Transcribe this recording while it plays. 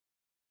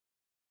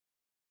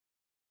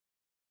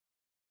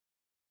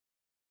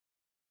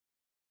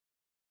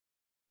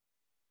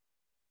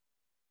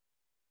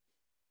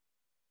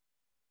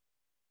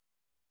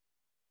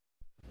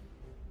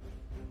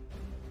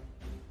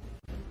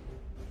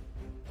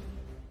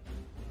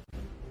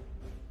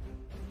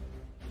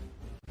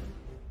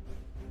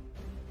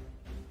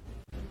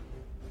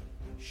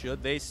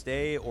Should they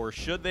stay or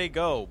should they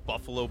go?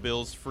 Buffalo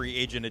Bills free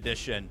agent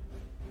edition.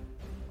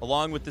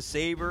 Along with the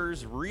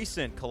Sabres'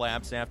 recent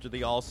collapse after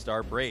the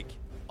All-Star break.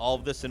 All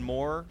of this and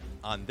more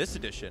on this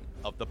edition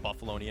of the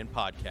Buffalonian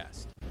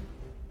Podcast.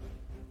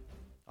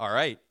 All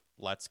right,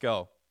 let's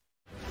go.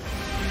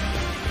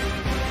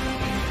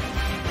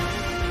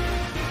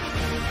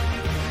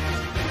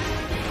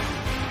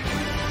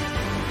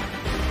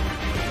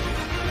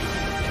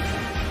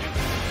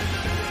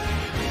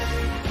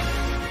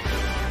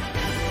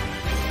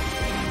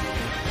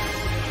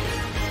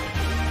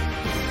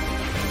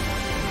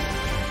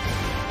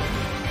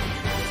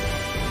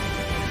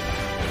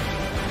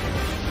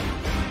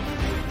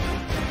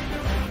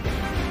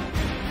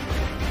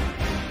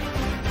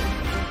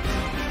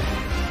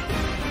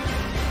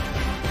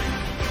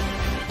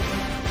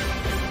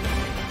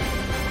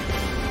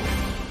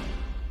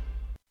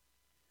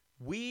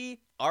 We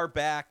are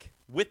back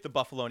with the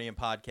Buffalonian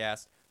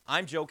Podcast.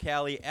 I'm Joe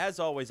Cali. As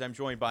always, I'm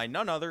joined by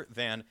none other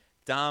than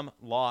Dom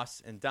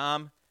Loss. And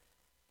Dom,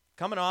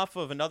 coming off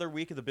of another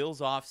week of the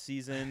Bills off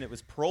season, it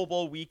was Pro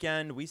Bowl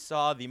weekend. We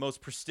saw the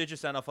most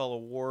prestigious NFL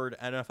award,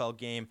 NFL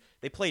game.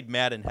 They played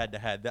Madden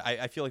head-to-head.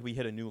 I feel like we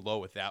hit a new low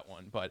with that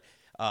one. But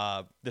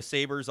the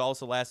Sabres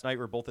also last night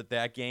were both at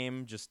that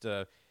game. Just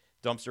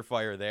dumpster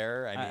fire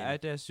there. I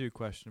had to ask you a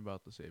question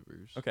about the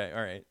Sabres. Okay,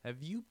 all right.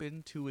 Have you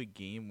been to a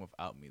game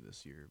without me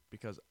this year?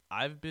 Because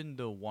I've been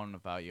to one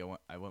without you.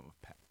 I went with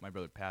my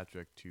brother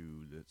Patrick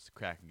to this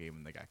Kraken game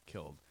and they got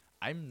killed.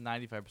 I'm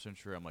 95%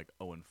 sure I'm like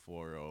 0-4,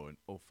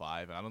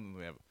 0-5, and I don't think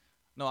they have.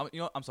 No,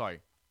 I'm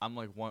sorry. I'm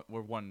like one.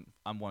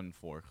 I'm 1-4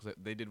 because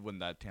they did win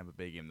that Tampa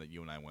Bay game that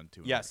you and I went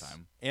to. Yes,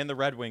 time. And the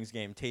Red Wings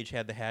game. Tage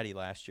had the Hattie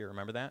last year.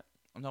 Remember that?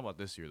 I'm talking about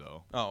this year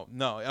though. Oh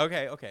no.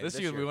 Okay. This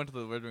year we went to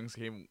the Red Wings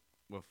game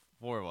with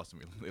 4 of us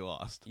and they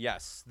lost.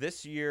 Yes,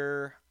 this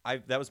year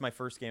that was my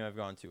first game I've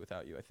gone to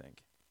without you, I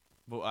think.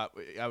 Well,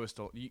 I was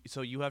told.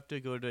 So you have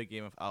to go to a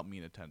game without me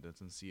in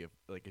attendance and see if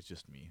like it's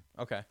just me.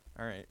 Okay,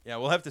 all right. Yeah,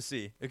 we'll have to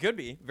see. It could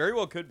be, very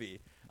well could be.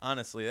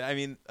 Honestly, I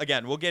mean,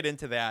 again, we'll get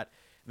into that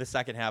the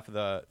second half of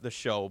the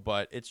show,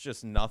 but it's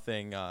just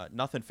nothing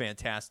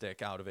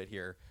fantastic out of it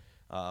here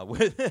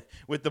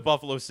with the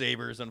Buffalo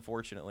Sabres,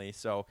 unfortunately.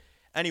 So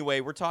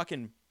anyway, we're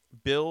talking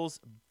Bills.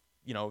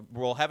 You know,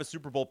 we'll have a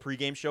Super Bowl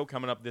pregame show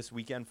coming up this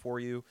weekend for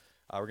you.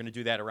 We're going to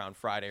do that around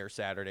Friday or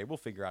Saturday. We'll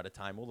figure out a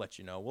time. We'll let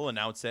you know. We'll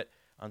announce it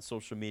on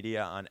social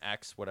media, on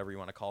X, whatever you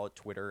want to call it,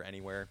 Twitter,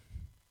 anywhere.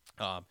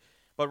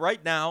 But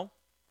right now,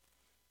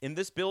 in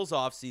this Bills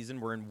offseason,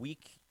 we're in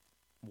week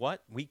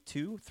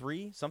 2,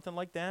 3, something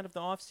like that of the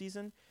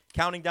offseason?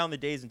 Counting down the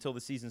days until the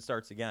season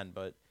starts again,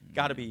 but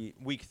got to be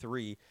week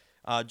 3.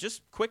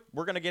 Just quick,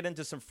 we're going to get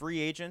into some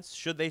free agents.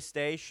 Should they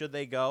stay? Should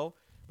they go?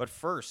 But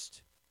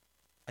first,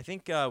 I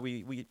think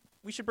we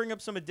should bring up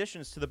some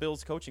additions to the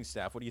Bills coaching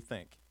staff. What do you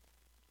think?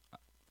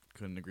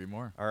 Couldn't agree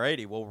more. All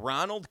righty. Well,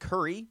 Ronald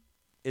Curry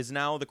is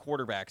now the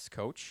quarterback's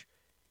coach.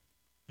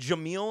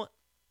 Jamil,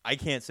 I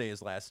can't say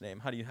his last name.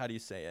 How do you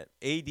say it?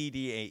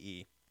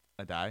 Addae.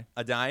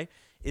 Addae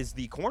is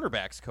the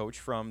cornerback's coach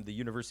from the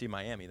University of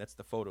Miami. That's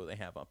the photo they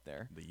have up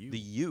there. The U. The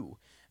U.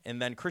 And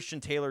then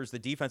Christian Taylor is the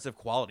defensive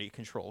quality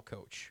control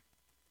coach.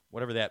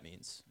 Whatever that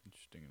means.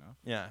 Interesting enough.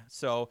 Yeah.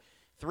 So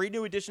 3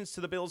 new additions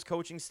to the Bills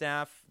coaching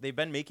staff. They've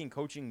been making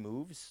coaching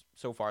moves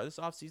so far this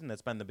offseason.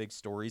 That's been the big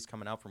stories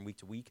coming out from week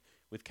to week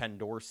with Ken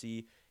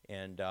Dorsey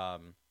and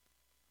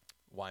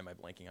why am I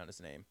blanking on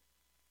his name?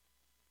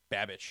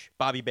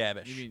 Bobby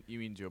Babish. You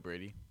mean Joe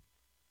Brady?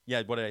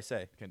 Yeah, what did I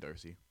say? Ken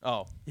Dorsey.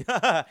 Oh,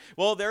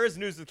 well, there is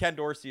news with Ken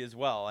Dorsey as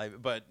well.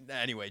 But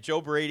anyway, Joe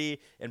Brady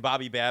and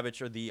Bobby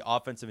Babish are the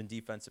offensive and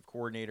defensive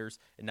coordinators,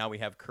 and now we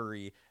have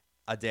Curry,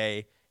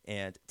 Addae,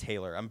 and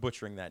Taylor. I'm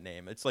butchering that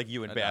name. It's like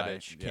you and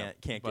Babish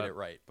can't get it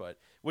right. But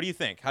what do you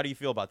think? How do you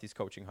feel about these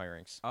coaching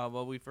hirings?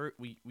 Well,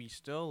 we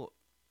still,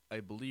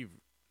 I believe,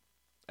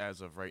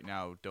 as of right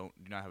now, do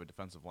not have a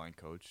defensive line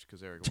coach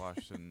because Eric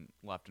Washington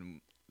left.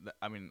 And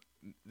I mean,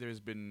 there's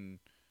been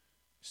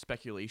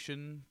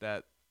speculation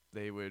that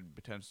they would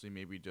potentially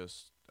maybe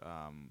just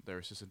their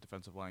assistant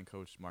defensive line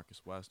coach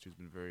Marcus West, who's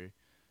been very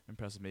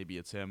impressive. Maybe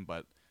it's him,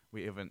 but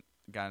we haven't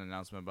got an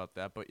announcement about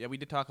that. But yeah, we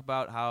did talk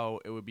about how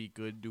it would be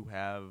good to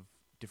have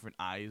different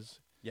eyes.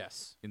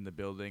 Yes. In the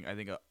building. I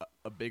think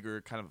a bigger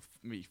kind of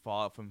maybe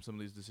fallout from some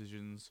of these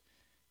decisions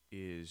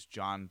is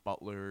John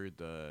Butler,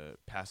 the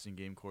passing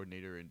game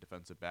coordinator and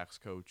defensive backs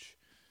coach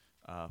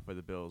for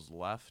the Bills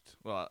left.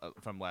 Well,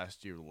 from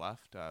last year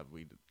left.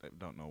 We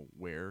don't know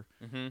where.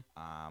 Mm-hmm.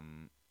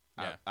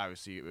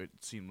 Obviously, it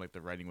seemed like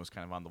the writing was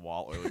kind of on the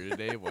wall earlier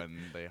today when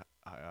they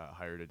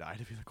hired Addae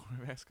to be the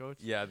cornerbacks coach.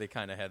 Yeah, they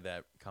kind of had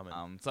that coming.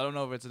 So I don't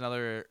know if it's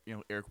another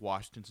Eric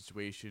Washington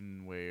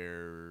situation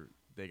where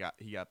he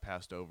got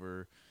passed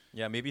over.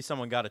 Yeah, maybe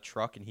someone got a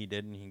truck and he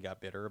didn't. He got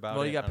bitter about it.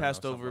 Well, he got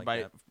passed over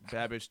by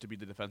Babish to be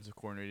the defensive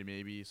coordinator,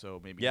 maybe.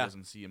 So maybe he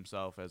doesn't see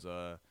himself as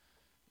a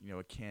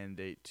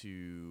candidate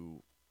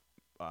to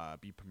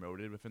be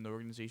promoted within the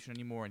organization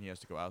anymore, and he has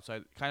to go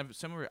outside. Kind of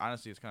similar.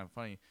 Honestly, it's kind of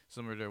funny.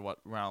 Similar to what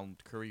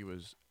Ronald Curry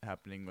was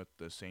happening with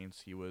the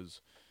Saints. He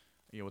was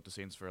with the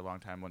Saints for a long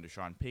time under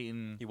Sean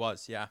Payton. He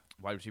was, yeah.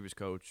 Wide receivers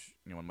coach.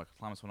 When Michael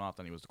Thomas went off,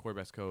 then he was the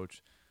quarterbacks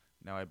coach.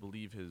 Now I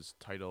believe his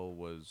title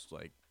was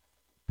like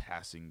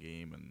passing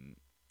game and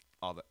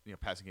all that.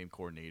 Passing game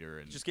coordinator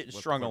and Just getting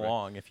strung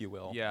along, if you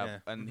will. Yeah,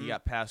 and he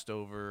got passed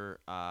over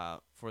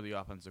for the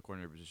offensive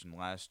coordinator position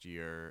last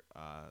year.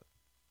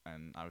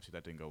 And obviously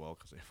that didn't go well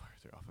because they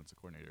fired their offensive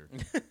coordinator.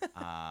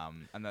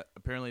 And that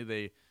apparently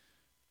they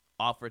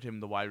offered him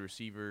the wide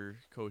receiver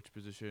coach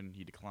position.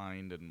 He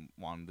declined and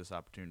wanted this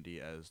opportunity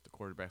as the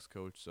quarterbacks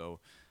coach. So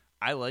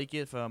I like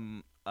it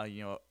from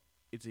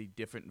it's a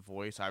different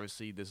voice.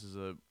 Obviously, this is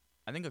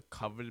I think a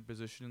coveted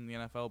position in the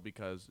NFL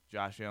because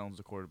Josh Allen's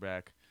the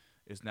quarterback.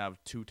 It's now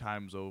 2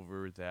 times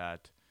over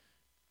that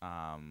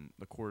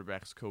the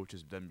quarterback's coach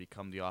has then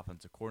become the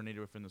offensive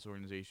coordinator within this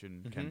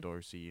organization, Ken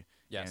Dorsey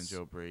and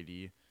Joe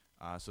Brady.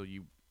 So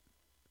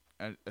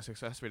a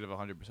success rate of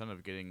 100%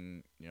 of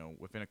getting,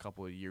 within a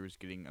couple of years,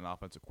 getting an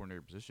offensive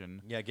coordinator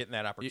position. Yeah, getting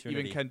that opportunity.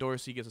 Even Ken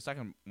Dorsey gets a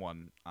second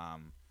one.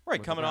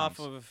 Right, coming off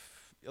of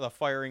the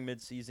firing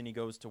midseason, he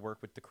goes to work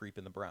with the creep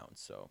in the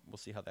Browns. So we'll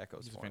see how that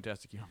goes. He's a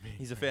fantastic human being.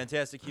 He's a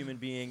fantastic human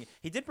being.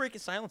 He did break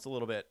his silence a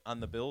little bit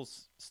on the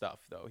Bills stuff,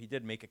 though. He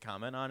did make a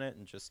comment on it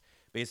and just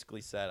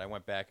basically said, I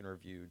went back and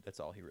reviewed. That's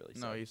all he really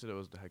said. No, he said it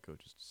was the head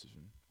coach's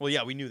decision. Well,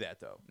 yeah, we knew that,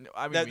 though. No,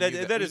 I mean,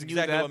 that is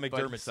exactly what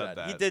McDermott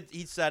said.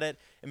 He said it.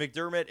 And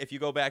McDermott, if you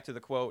go back to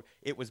the quote,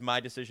 it was my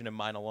decision and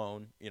mine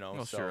alone.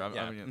 Well, so, sure.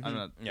 Yeah. I mean, I'm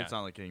not. It's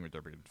not like getting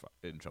McDermott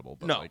in trouble.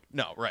 But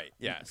No, right.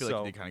 Yeah. I feel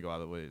like they kind of go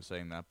out of the way of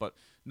saying that. But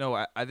no,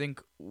 I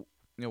think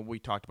we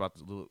talked about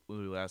this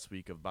literally last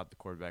week about the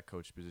quarterback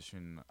coach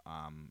position.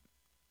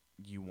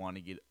 You want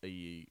to get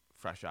a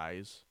fresh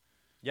eyes.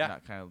 Yeah.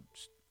 Not kind of.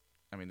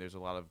 There's a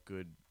lot of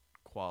good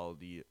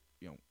quality,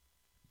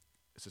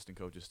 assistant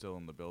coaches still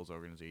in the Bills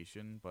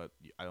organization, but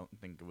I don't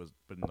think it was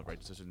been the right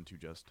decision to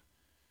just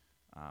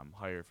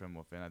hire from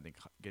within. I think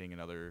getting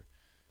another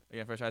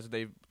fresh eyes.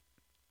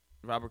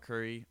 Robert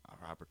Curry,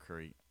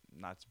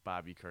 not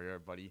Bobby Curry, our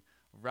buddy.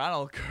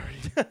 Ronald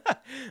Curry.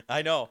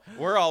 I know.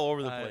 We're all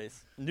over the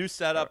place. New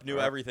setup, new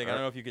everything. I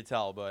don't know if you could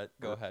tell, but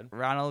go ahead.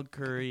 Ronald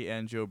Curry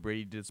and Joe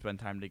Brady did spend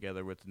time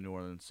together with the New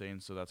Orleans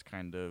Saints, so that's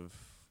kind of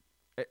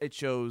it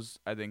shows,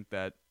 I think,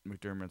 that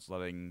McDermott's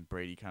letting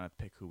Brady kind of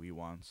pick who he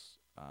wants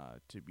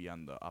to be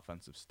on the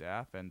offensive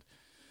staff, and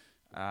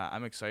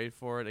I'm excited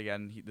for it.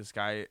 Again, this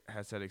guy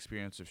has had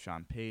experience with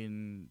Sean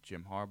Payton,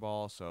 Jim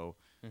Harbaugh, so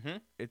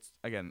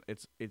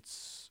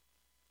it's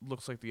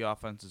looks like the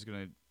offense is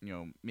going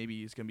to,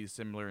 maybe it's going to be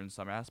similar in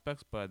some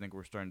aspects, but I think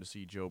we're starting to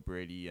see Joe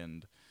Brady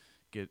and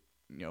get,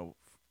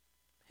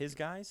 his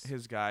guys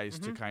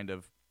to kind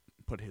of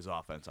put his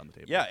offense on the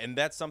table. Yeah, and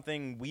that's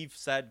something we've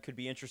said could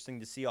be interesting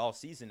to see all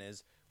season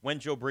is when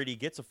Joe Brady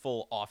gets a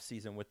full off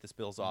season with this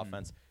Bills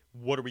offense,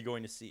 what are we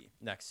going to see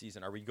next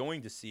season? Are we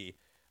going to see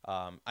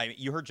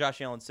you heard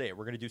Josh Allen say it,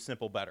 we're going to do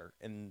simple better.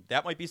 And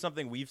that might be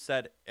something we've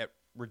said at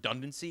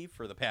redundancy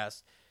for the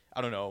past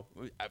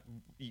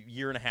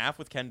year and a half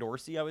with Ken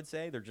Dorsey, I would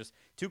say. They're just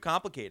too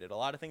complicated. A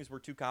lot of things were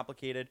too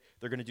complicated.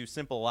 They're going to do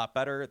simple a lot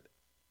better,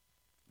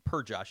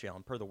 per Josh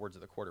Allen, per the words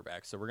of the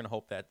quarterback. So we're going to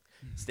hope that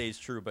stays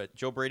true. But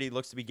Joe Brady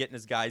looks to be getting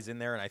his guys in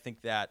there, and I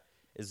think that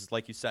is,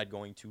 like you said,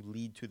 going to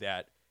lead to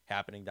that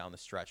happening down the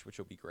stretch, which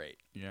will be great.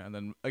 Yeah, and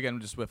then, again,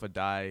 just with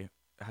Adai,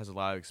 has a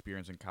lot of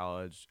experience in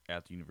college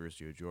at the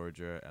University of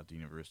Georgia, at the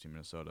University of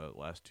Minnesota, the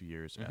last 2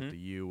 years at the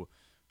U.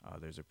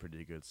 There's a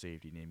pretty good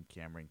safety named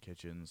Cameron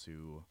Kitchens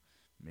who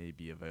may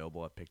be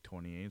available at pick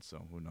 28,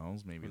 so who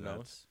knows? Maybe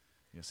that's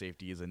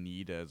safety is a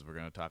need, as we're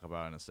going to talk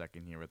about in a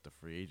second here at the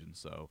free agent.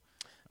 So,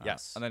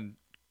 yes. And then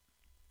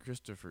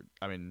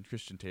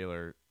Christian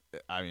Taylor,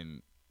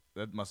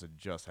 that must have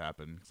just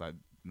happened because I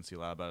didn't see a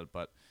lot about it,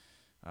 but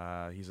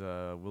he's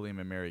a William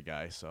and Mary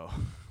guy, so.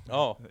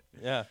 Oh,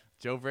 yeah.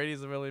 Joe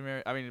Brady's a William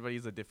and Mary. But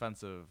he's a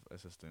defensive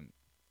assistant.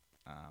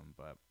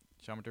 But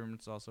Sean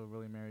McDermott's also a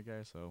William and Mary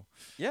guy, so.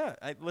 Yeah,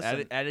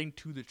 listen. Adding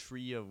to the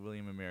tree of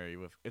William and Mary,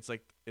 it's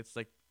like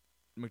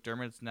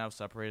McDermott's now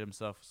separated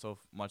himself so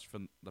much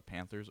from the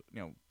Panthers,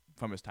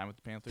 from his time with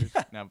the Panthers,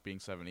 now being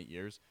 7-8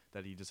 years,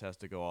 that he just has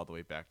to go all the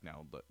way back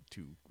now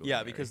to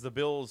William because the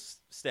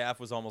Bills staff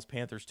was almost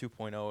Panthers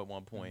 2.0 at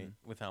one point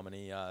with how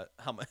many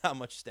how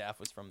much staff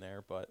was from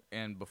there,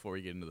 and before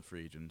we get into the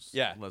free agents,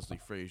 Leslie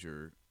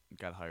Frazier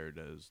got hired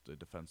as the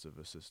defensive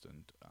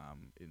assistant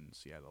in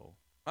Seattle.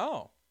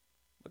 Oh,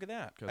 look at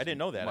that! I didn't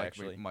know that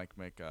actually. Mike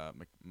McDonald.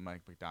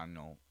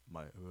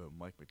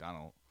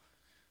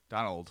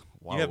 Donald.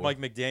 Wow. You have Mike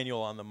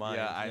McDaniel on the mind.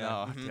 Yeah, I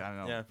know. Mm-hmm. I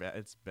know. Yeah.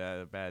 It's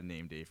bad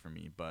name day for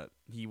me, but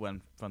he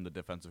went from the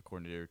defensive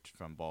coordinator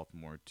from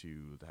Baltimore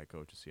to the head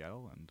coach of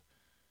Seattle, and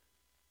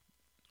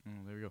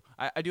there we go.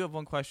 I do have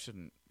one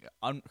question,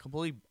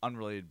 completely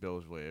unrelated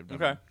Bills related.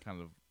 Okay. Kind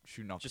of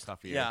shooting off the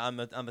cuff here. Yeah, on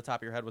the top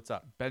of your head, what's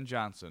up? Ben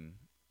Johnson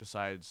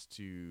decides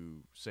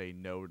to say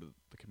no to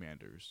the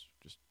Commanders.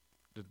 Just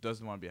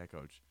doesn't want to be a head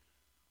coach.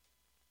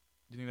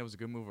 Do you think that was a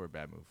good move or a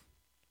bad move?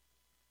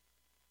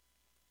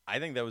 I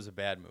think that was a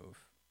bad move.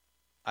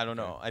 I don't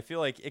know. I feel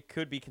like it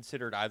could be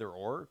considered either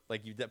or.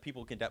 Like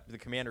the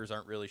Commanders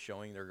aren't really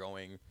showing they're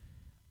going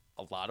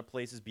a lot of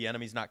places.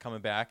 Bieniemy's not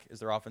coming back as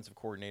their offensive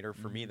coordinator.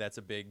 For me, that's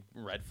a big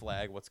red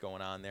flag. What's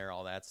going on there?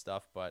 All that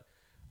stuff. But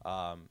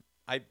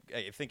I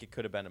think it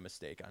could have been a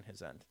mistake on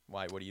his end.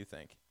 Why? What do you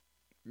think?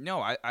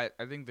 No, I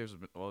think there's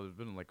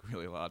been like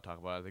really a lot of talk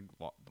about it. I think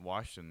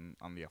Washington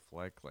on the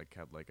Athletic like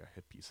had like a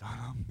hit piece on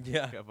him.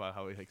 Yeah. About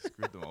how he like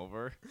screwed them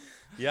over.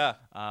 Yeah.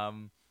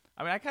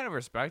 I mean, I kind of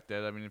respect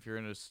that. I mean, if you're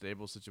in a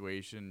stable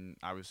situation,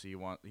 obviously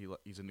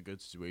he's in a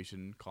good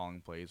situation,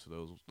 calling plays for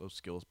those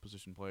skills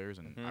position players,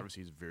 and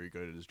obviously he's very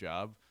good at his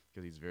job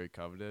because he's very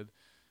coveted.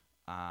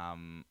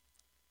 I'm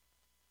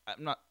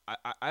not.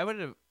 I would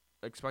have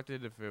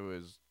expected if it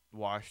was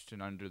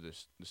Washington under the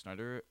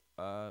Snyder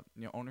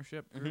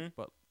ownership group,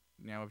 but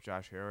now with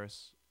Josh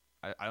Harris,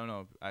 I don't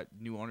know.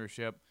 New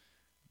ownership,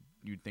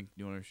 you'd think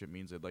new ownership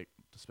means they'd like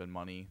to spend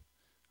money.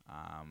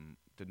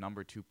 The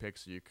number 2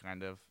 picks, so you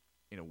kind of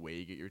in a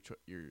way get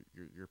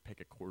your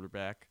pick at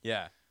quarterback.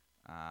 Yeah.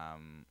 I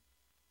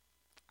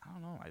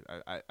don't know.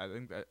 I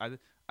think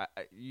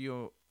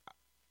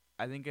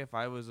I think if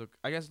I was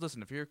I guess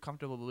listen, if you're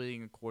comfortable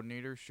being a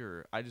coordinator,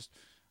 sure. I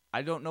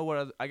don't know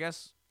what I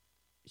guess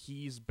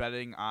he's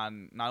betting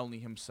on not only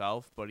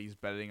himself, but he's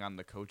betting on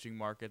the coaching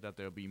market that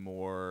there'll be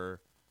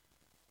more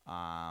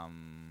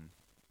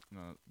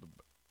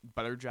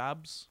better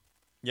jobs.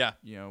 Yeah.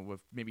 With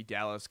maybe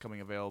Dallas coming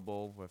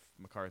available, with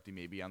McCarthy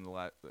maybe on the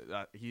last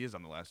he is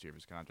on the last year of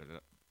his contract.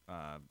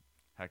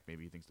 Heck,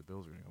 maybe he thinks the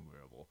Bills are going to come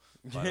available.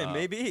 But,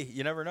 maybe.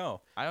 You never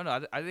know. I don't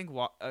know. I think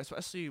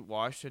especially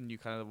Washington, you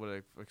kind of would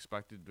have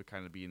expected to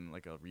kind of be in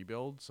like a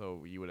rebuild,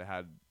 so you would have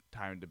had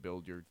time to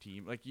build your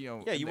team. Like,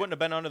 Yeah, you wouldn't have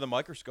been under the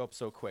microscope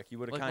so quick. You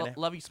would have kind of.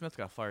 Lovie Smith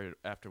got fired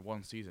after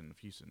one season of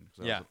Houston because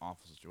that was an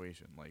awful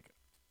situation. Like,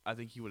 I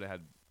think he would have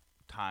had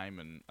time,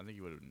 and I think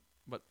he would have.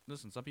 But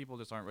listen, some people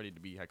just aren't ready to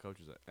be head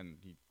coaches, and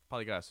he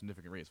probably got a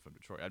significant raise from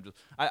Detroit.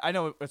 I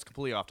know it's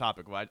completely off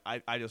topic, but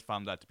I just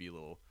found that to be a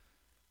little.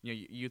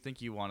 You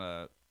think you want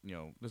to.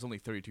 There's only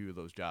 32 of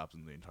those jobs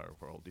in the entire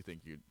world. Do you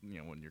think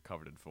when you're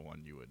coveted for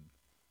one, you would?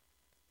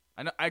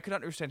 I could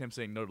understand him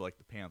saying no to like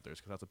the Panthers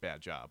because that's a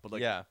bad job, but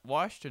like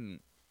Washington,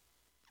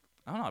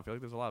 I don't know. I feel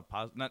like there's a lot of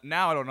positive.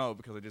 Now I don't know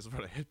because I just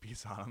wrote a hit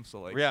piece on him.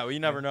 So like, yeah, well, you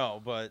never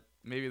know, but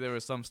maybe there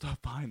was some stuff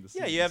behind the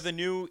scenes. Yeah, you have the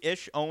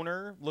new-ish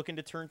owner looking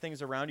to turn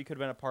things around. You could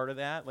have been a part of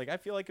that. Like, I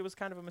feel like it was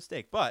kind of a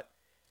mistake. But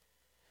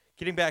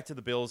getting back to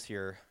the Bills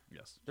here,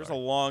 there's a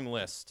long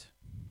list,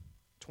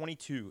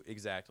 22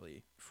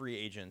 exactly, free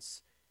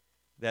agents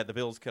that the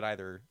Bills could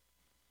either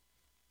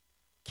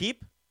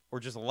keep or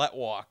just let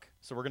walk.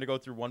 So we're going to go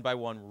through one by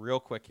one real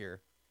quick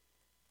here.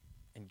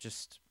 And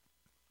just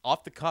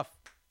off the cuff,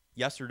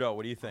 yes or no,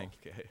 what do you think?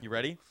 Okay. You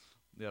ready?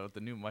 Yeah, with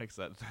the new mics,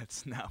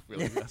 that's now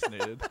really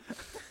fascinated.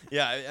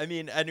 Yeah, I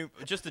mean,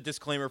 just a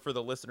disclaimer for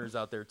the listeners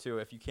out there, too,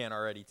 if you can't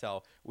already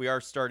tell. We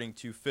are starting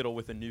to fiddle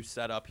with a new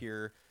setup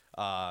here.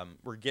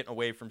 We're getting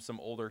away from some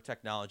older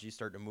technology,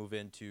 starting to move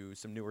into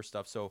some newer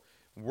stuff. So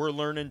we're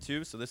learning,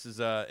 too. So this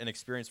is an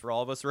experience for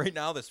all of us right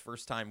now, this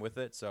first time with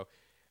it. So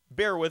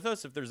bear with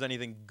us if there's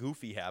anything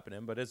goofy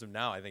happening. But as of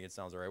now, I think it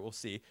sounds all right. We'll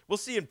see. We'll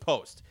see in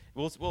post.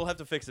 We'll have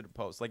to fix it in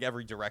post, like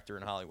every director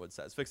in Hollywood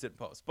says. Fix it in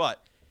post.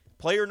 But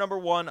player number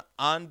 1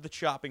 on the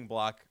chopping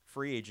block,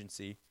 free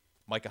agency,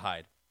 Micah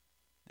Hyde.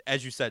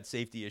 As you said,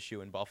 safety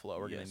issue in Buffalo.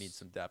 We're going to need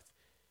some depth.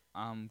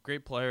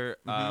 Great player.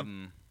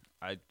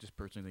 I just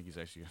personally think he's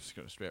actually just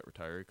going to straight up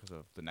retire because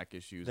of the neck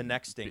issues. The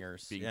neck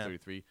stingers. Being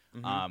 33.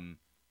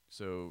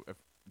 So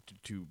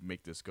to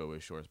make this go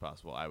as short as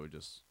possible, I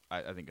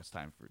think it's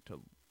time to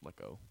let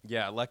go.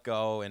 Yeah, let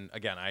go. And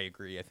again, I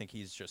agree. I think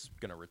he's just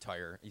going to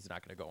retire. He's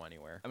not going to go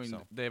anywhere. I mean,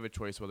 they have a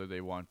choice whether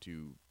they want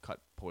to cut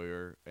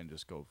Poyer and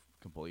just go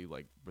completely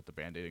like with the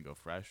Band-Aid and go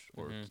fresh,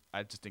 or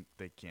I just think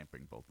they can't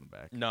bring both of them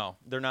back. No,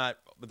 they're not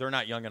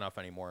young enough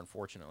anymore,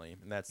 unfortunately,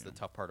 and that's the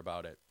tough part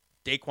about it.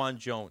 Daquan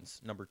Jones,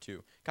 number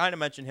 2. Kind of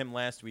mentioned him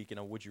last week in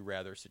a would you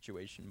rather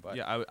situation, but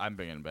yeah, I'm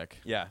bringing him back.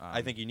 Yeah,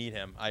 I think you need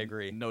him. I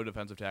agree. No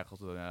defensive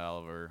tackles with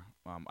Oliver.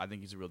 I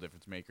think he's a real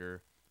difference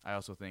maker. I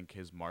also think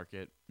his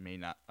market may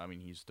not. I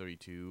mean, he's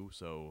 32,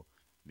 so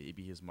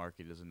maybe his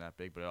market isn't that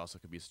big, but it also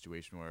could be a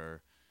situation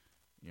where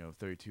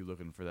 32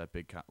 looking for that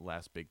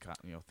last big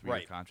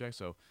 3-year contract.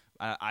 So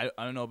I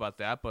don't know about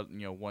that, but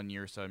 1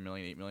 year, $7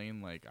 million, $8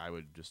 million, like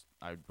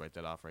I'd write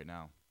that off right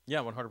now. Yeah,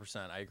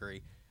 100%. I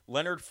agree.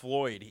 Leonard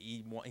Floyd,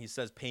 he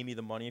says, pay me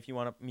the money if you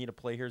want me to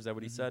play here. Is that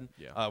what he said?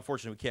 Yeah.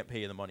 Unfortunately, we can't pay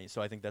you the money,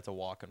 so I think that's a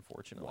walk,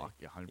 unfortunately. Walk,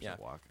 yeah, 100%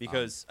 walk.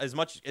 Because as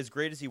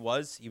great as he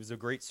was a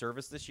great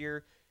service this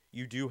year.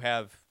 You do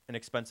have an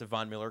expensive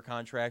Von Miller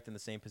contract in the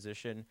same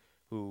position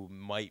who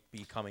might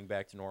be coming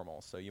back to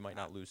normal, so you might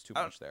not lose too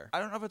much there. I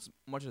don't know if it's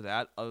much of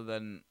that, other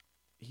than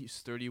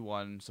he's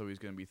 31, so he's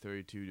going to be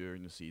 32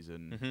 during the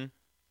season.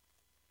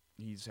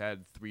 He's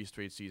had 3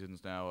 straight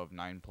seasons now of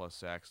 9+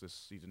 sacks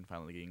this season,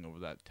 finally getting over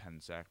that 10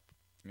 sack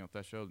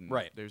threshold. And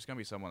there's going to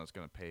be someone that's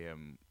going to pay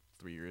him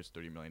 3 years,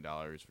 $30 million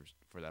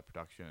for that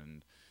production.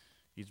 And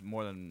he's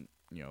more than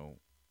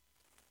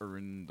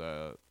earned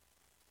the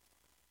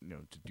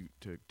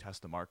to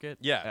test the market.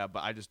 Yeah.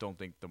 But I just don't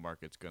think the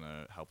market's going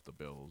to help the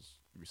Bills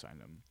re-sign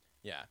him.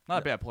 Yeah.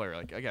 Not a bad player.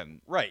 Like,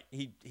 again. Right.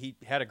 He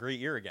had a great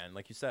year again.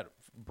 Like you said,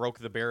 broke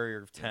the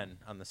barrier of 10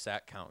 on the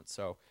sack count.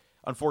 So,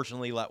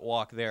 unfortunately, let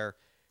walk there.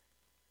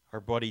 Our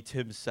buddy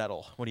Tim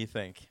Settle. What do you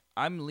think?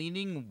 I'm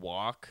leaning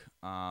walk.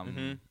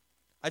 I'd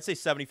say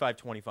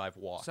 75-25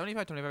 walk.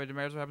 75-25. It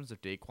matters what happens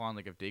if Daquan.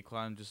 Like, if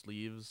Daquan just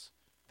leaves.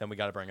 Then we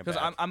got to bring him back.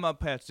 Because I'm up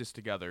patch this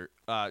together.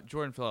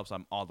 Jordan Phillips,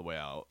 I'm all the way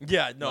out.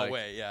 Yeah, no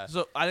way, yeah.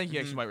 So I think he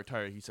actually might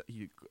retire.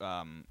 He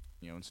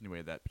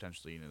insinuated that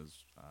potentially in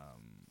his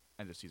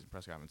end of season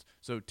press conference.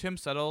 So Tim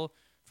Settle,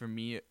 for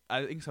me,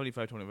 I think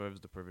 75-25 is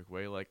the perfect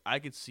way. Like, I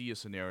could see a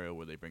scenario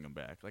where they bring him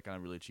back, like on a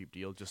really cheap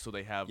deal, just so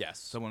they have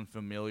someone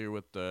familiar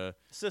with the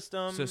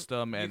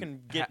system, and you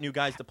can get new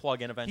guys to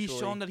plug in eventually. He's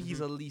shown that he's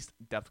at least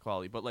depth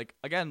quality, but like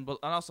again, and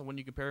also when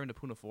you compare him to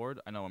Puna Ford,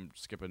 I know I'm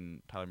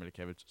skipping Tyler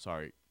Mitakevich.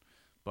 Sorry.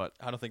 But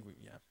I don't think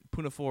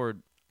Puna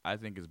Ford, I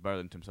think, is better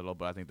than Tim Settle,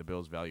 but I think the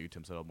Bills value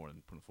Tim Settle more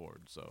than Puna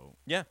Ford. So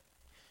yeah,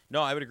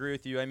 no, I would agree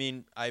with you. I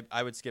mean,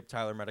 I would skip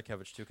Tyler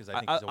Mitakevich too because I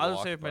think he's a walk. I would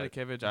say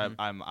Mitakevich,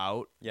 I'm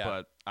out. Yeah.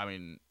 But I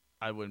mean,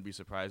 I wouldn't be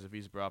surprised if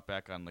he's brought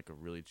back on like a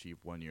really cheap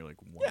 1 year, like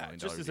 $1 million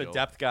just as deal. a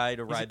depth guy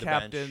to he's ride the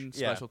captain, bench.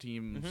 Special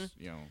teams,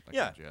 that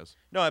kind of jazz.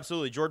 No,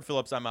 absolutely. Jordan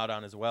Phillips, I'm out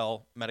on as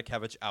well.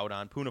 Mitakevich out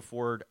on. Puna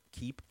Ford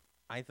keep.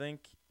 I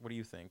think. What do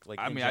you think? Like,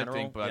 in general? I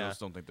think, but I just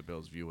don't think the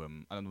Bills view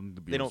him. I don't think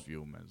the Bills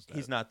view him as that.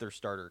 He's not their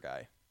starter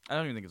guy. I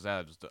don't even think it's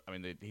that.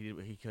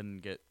 He couldn't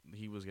get.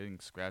 He was getting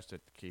scratched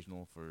at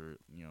occasional for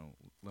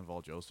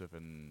Linval Joseph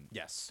and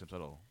Tim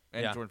Settle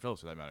and Jordan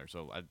Phillips for that matter.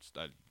 So I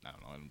don't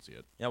know. I don't see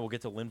it. Yeah, we'll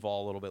get to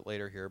Linval a little bit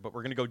later here, but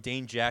we're gonna go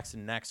Dane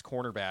Jackson next,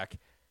 cornerback.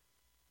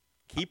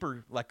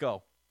 Keeper, let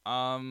go.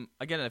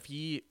 Again, if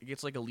he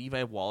gets like a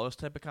Levi Wallace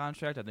type of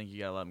contract, I think you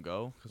gotta let him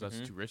go because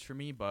that's too rich for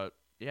me. But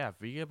yeah, if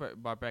we get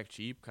brought back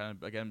cheap, kind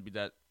of again be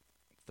that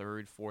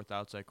third, fourth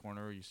outside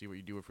corner. You see what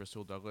you do with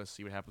Bristol Douglas.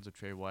 See what happens with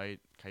Trey White,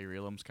 Kyrie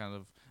Elam's kind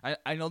of.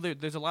 I know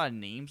there's a lot of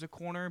names at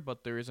corner,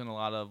 but there isn't a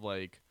lot of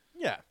like.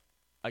 Yeah.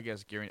 I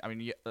guess guarantee. I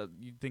mean,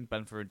 you'd think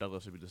Benford and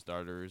Douglas would be the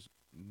starters.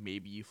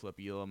 Maybe you flip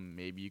Elam.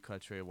 Maybe you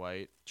cut Trey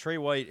White. Trey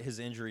White, his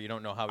injury, you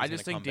don't know how he's I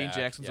just think Dane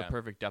Jackson's a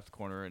perfect depth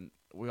corner, and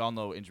we all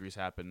know injuries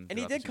happen. And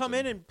he did come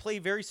in and play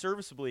very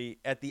serviceably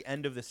at the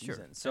end of the season.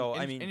 Sure. So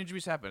and, I mean,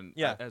 injuries happen.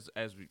 Yeah. As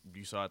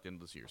you saw at the end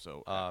of this year.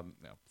 So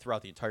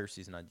throughout the entire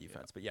season on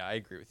defense. But yeah, I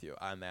agree with you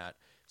on that.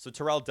 So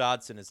Terrell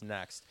Dodson is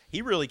next.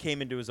 He really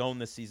came into his own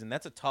this season.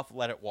 That's a tough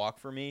let it walk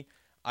for me.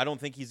 I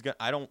don't think he's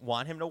I don't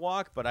want him to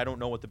walk, but I don't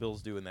know what the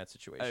Bills do in that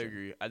situation. I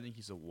agree. I think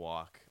he's a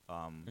walk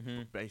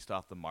based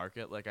off the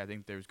market. Like, I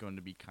think there's going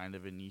to be kind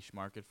of a niche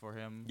market for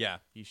him. Yeah.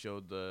 He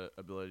showed the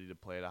ability to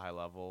play at a high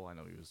level. I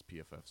know he was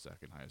PFF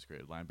second highest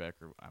graded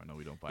linebacker. I know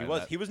we don't buy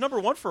that. He was number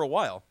one for a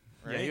while.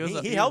 Right? Yeah,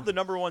 he held the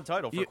number one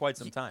title for quite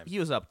some time. He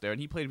was up there, and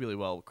he played really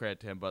well. Credit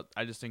to him. But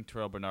I just think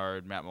Terrell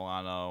Bernard, Matt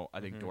Milano, I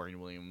think Dorian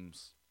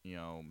Williams,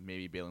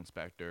 maybe Bale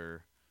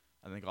Inspector.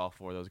 I think all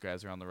four of those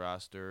guys are on the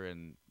roster,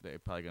 and they're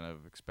probably going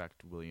to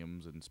expect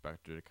Williams and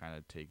Spector to kind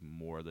of take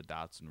more of the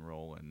Dotson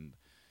role and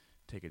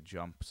take a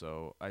jump.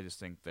 So I just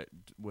think that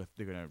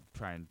they're going to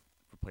try and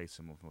replace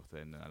him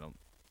within.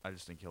 I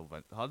just think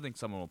I think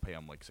someone will pay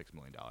him like $6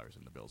 million,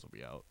 and the Bills will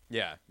be out.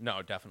 Yeah,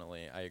 no,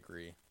 definitely, I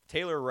agree.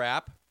 Taylor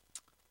Rapp,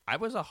 I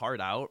was a hard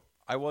out.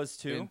 I was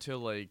too until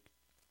like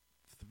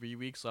 3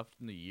 weeks left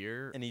in the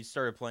year, and he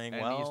started playing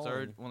and well. He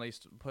started when they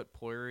put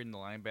Poyer in the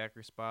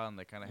linebacker spot, and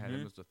they kind of had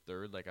him as the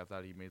third. Like, I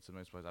thought he made some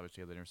nice plays. Obviously,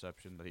 he had the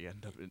interception that he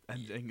ended up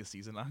ending the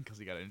season on because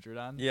he got injured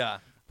on. Yeah,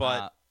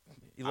 but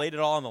he laid it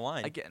all on the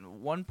line. Again,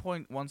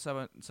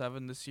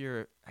 1.177 this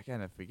year.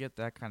 Again, if we get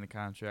that kind of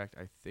contract,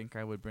 I think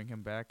I would bring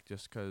him back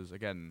just because,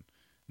 again,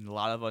 a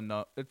lot of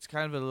unknown. It's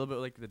kind of a little bit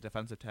like the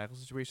defensive tackle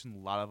situation.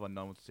 A lot of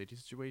unknown with the safety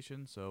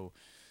situation. So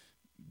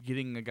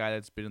getting a guy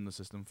that's been in the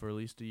system for at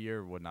least a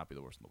year would not be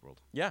the worst in the world.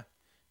 Yeah.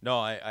 No,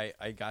 I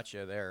got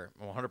you there.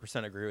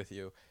 100% agree with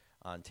you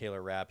on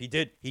Taylor Rapp. He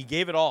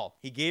gave it all.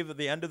 He gave at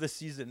the end of the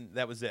season.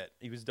 That was it.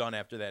 He was done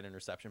after that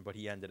interception, but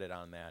he ended it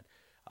on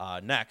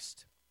that.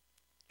 Next,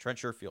 Trent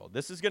Sherfield.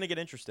 This is going to get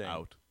interesting.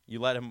 Out. You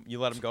let him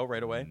go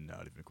right away?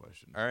 Not even a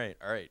question. All right.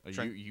 Are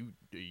you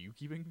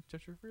keeping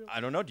Trent Sherfield?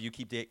 I don't know. Do you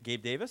keep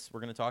Gabe Davis?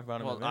 We're going to talk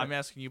about him in a minute. I'm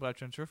asking you about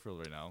Trent Sherfield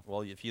right now.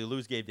 Well, if you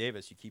lose Gabe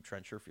Davis, you keep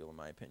Trent Sherfield, in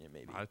my opinion,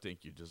 maybe. I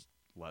think you just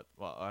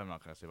I'm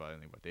not going to say about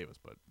anything about Davis,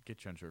 but get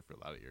Trent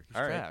Sherfield out of here. He's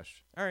all right.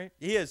 trash. All right.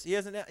 He is.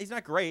 He's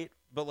not great,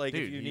 but like,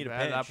 dude, if you need a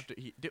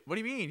pinch. What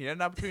do you mean? He had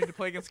an opportunity to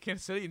play against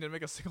Kansas City and didn't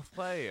make a single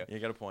play. You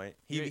got a point.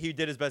 He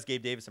did his best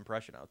Gabe Davis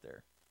impression out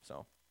there.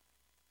 So.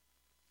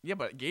 Yeah,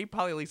 but Gabe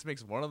probably at least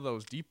makes one of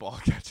those deep ball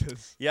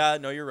catches. Yeah,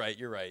 no, you're right.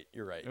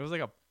 It was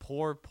like a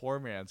poor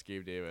man's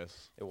Gabe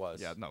Davis. It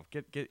was. Yeah, no,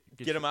 get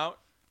him out.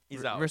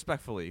 He's out.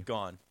 Respectfully,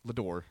 gone.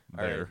 Lador, all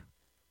there. Right.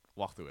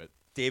 Walk through it.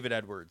 David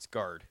Edwards,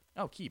 guard.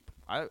 Oh, keep.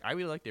 I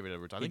really like David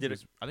Edwards. I think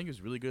he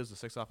was really good as the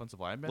sixth offensive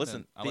lineman.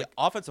 Listen, the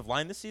offensive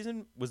line this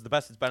season was the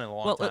best it's been in a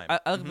long time.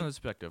 I look from this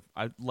perspective.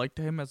 I liked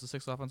him as the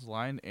sixth offensive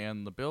line,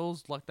 and the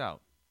Bills lucked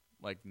out.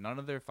 Like, none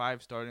of their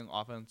 5 starting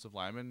offensive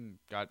linemen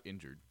got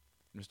injured,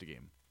 missed a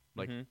game.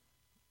 Like,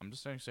 I'm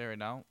just saying right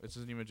now, this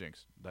isn't even a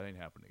jinx. That ain't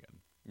happening again.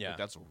 Yeah, like,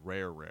 that's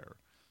rare.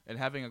 And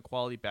having a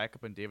quality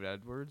backup in David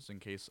Edwards in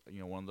case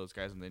one of those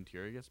guys in the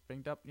interior gets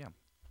banged up. Yeah,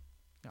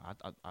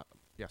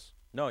 yes.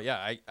 No,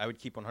 yeah, I would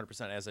keep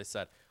 100%. As I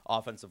said,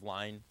 offensive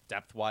line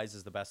depth wise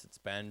is the best it's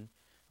been.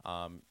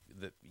 A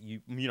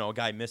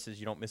guy misses,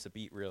 you don't miss a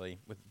beat really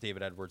with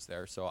David Edwards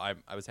there. So I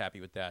was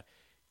happy with that.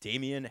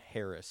 Damian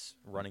Harris,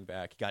 running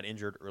back, got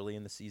injured early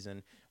in the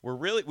season.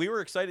 We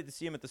were excited to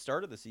see him at the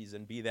start of the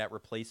season be that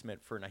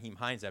replacement for Naheem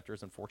Hines after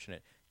his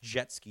unfortunate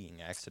jet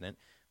skiing accident.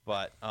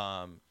 But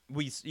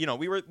we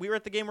were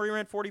at the game where he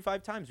ran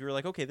 45 times. We were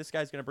like, okay, this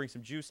guy's going to bring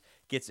some juice.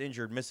 Gets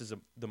injured, misses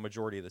the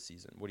majority of the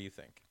season. What do you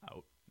think?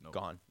 Out. Nope.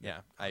 Gone. Yeah,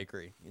 I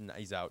agree.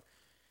 He's out.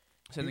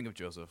 Same thing of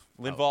Joseph.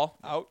 Linval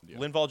out. Yeah.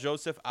 Linval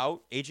Joseph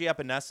out. AJ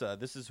Epinesa.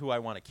 This is who I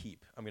want to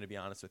keep. I'm going to be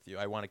honest with you.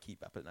 I want to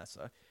keep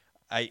Epinesa.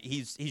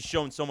 He's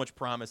shown so much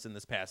promise in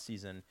this past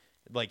season.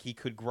 Like he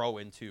could grow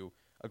into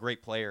a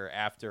great player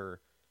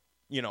after,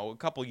 a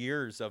couple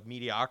years of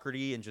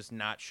mediocrity and just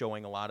not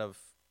showing a lot of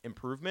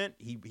improvement.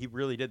 He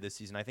really did this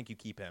season. I think you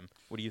keep him.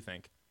 What do you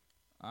think?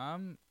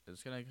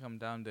 It's gonna come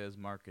down to his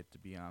market, to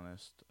be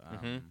honest. I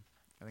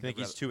think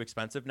he's too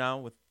expensive now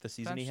with the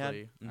season he had.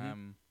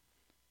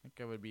 I think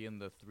I would be in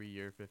the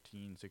 3-year,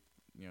 15, 6,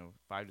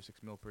 $5 to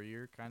 $6 mil per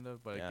year, kind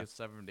of. But it gets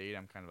 7 to 8,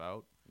 I'm kind of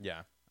out.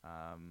 Yeah.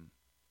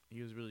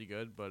 He was really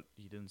good, but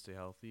he didn't stay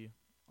healthy.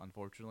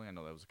 Unfortunately, I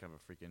know that was kind of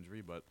a freak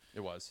injury, but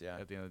it was. Yeah.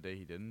 At the end of the day,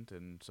 he didn't,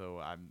 and so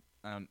I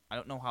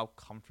don't know how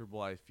comfortable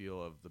I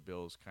feel of the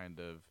Bills kind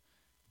of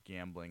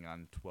gambling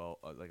on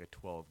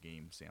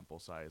 12-game sample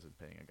size and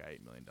paying a guy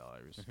 $8 million.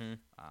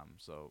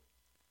 So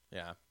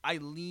yeah, I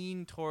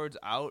lean towards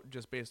out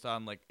just based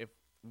on if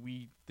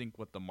we think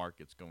what the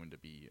market's going to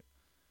be.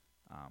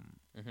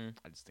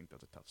 I just think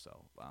that's a tough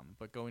sell.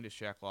 But going to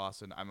Shaq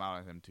Lawson, I'm out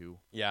on him too.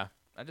 Yeah.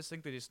 I just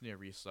think they just need a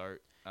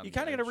restart. You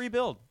kind of got to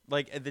rebuild,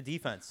 the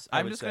defense.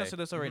 I'm just going to say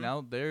this right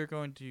now. They're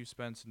going to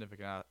spend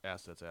significant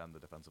assets on the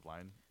defensive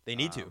line. They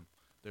need to.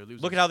 They're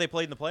losing. Look at how they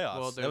played in the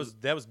playoffs. Well,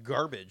 that was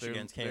garbage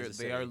against Kansas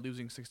City. They are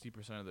losing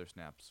 60% of their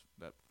snaps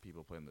that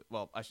people play in the.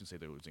 Well, I shouldn't say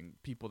they're losing.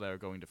 People that are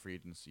going to free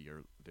agency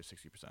they're 60%.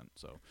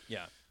 So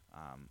yeah,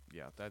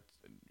 But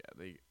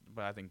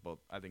I think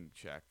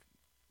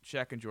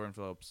Shaq and Jordan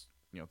Phillips.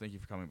 Thank you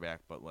for coming back,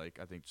 but I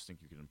think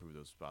you can improve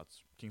those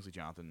spots. Kingsley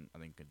Jonathan, I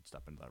think, could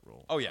step into that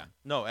role. Oh yeah,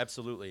 no,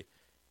 absolutely.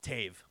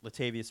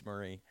 Latavius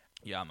Murray.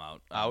 Yeah, I'm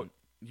out. Out.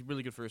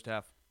 Really good first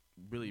half.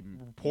 Really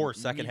poor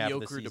second half of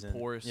the season. Mediocre to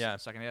poor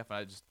second half.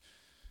 I just,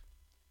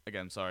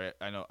 again, sorry.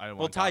 I know. I don't.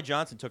 Well, Ty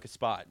Johnson took a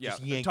spot. Yeah,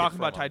 just talking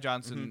about Ty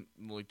Johnson.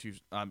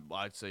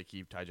 I'd say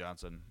keep Ty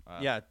Johnson.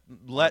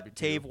 Let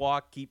Tave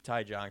walk. Keep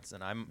Ty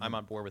Johnson. I'm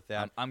on board with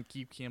that. I'm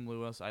keep Cam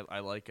Lewis. I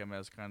like him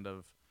as kind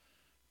of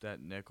that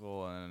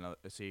nickel and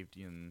a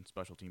safety and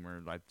special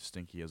teamer. I just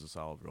think he has a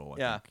solid role.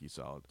 I think he's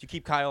solid. Do you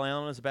keep Kyle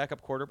Allen as a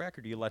backup quarterback,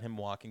 or do you let him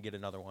walk and get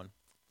another one?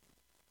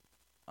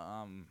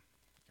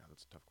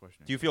 That's a tough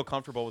question. Do you feel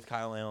comfortable with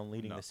Kyle Allen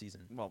leading the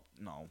season? Well,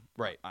 no.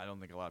 Right. I don't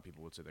think a lot of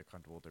people would say they're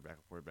comfortable with their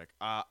backup quarterback.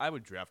 I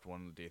would draft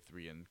one on the day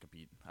 3 and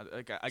compete.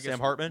 I guess Sam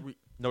Hartman,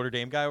 Notre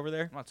Dame guy over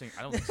there. I'm not saying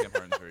I don't think Sam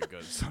Hartman's very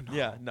good. So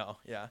no.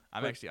 Yeah.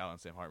 I'm actually out on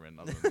Sam Hartman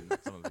other than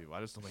some of the people.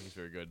 I just don't think he's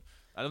very good.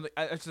 I don't think.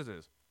 It's just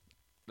is.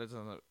 That's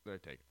another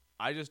take.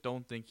 I just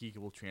don't think he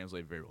will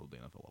translate very well to the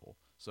NFL level.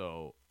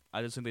 So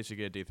I just think they should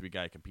get a day 3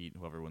 guy compete.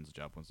 And whoever wins the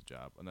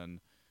job. And then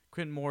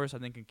Quentin Morris, I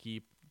think, can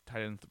keep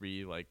tight end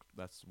 3.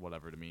 That's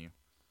whatever to me.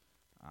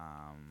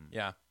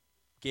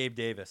 Gabe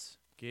Davis,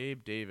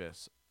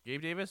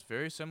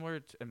 very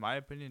similar, in my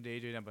opinion, to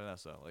AJ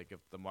Epinesa. If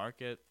the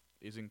market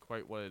isn't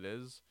quite what it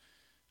is,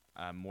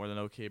 I'm more than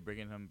okay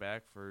bringing him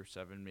back for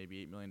 $7,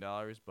 maybe $8 million.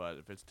 But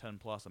if it's 10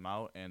 plus, I'm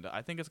out, and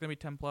I think it's gonna be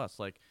 10 plus.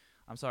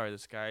 I'm sorry,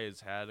 this guy has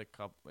had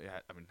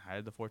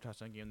had the 4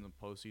 touchdown game in the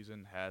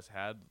postseason, has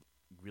had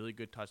really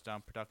good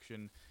touchdown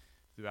production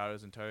throughout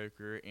his entire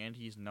career, and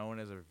he's known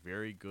as a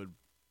very good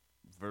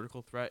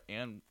vertical threat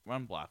and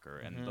run blocker,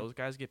 and those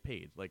guys get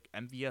paid.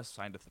 MVS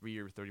signed a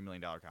 3-year, $30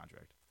 million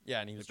contract. Yeah,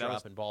 and he was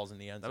dropping balls in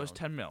the end zone. That was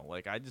 $10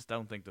 million. I just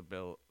don't think the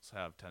Bills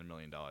have $10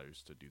 million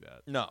to do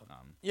that.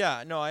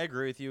 No. I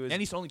agree with you. And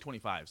he's only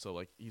 25,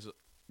 so he's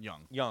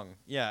young. Young,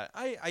 yeah.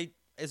 I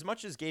as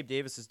much as Gabe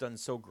Davis has done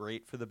so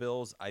great for the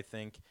Bills, I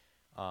think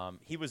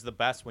he was the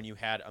best when you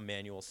had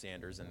Emmanuel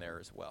Sanders in there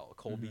as well,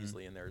 Cole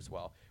Beasley in there as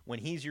well. When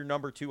he's your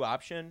number 2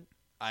 option,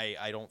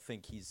 I don't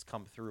think he's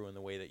come through in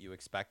the way that you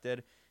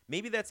expected.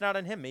 Maybe that's not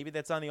on him. Maybe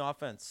that's on the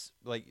offense,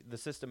 the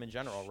system in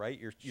general, right?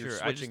 You're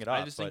switching it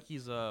up. I just think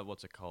he's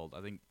what's it called?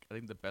 I think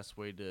the best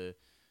way to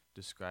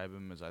describe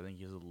him is I think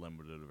he's a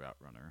limited route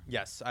runner.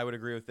 Yes, I would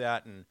agree with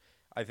that, and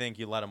I think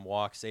you let him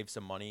walk, save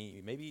some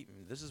money. Maybe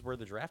this is where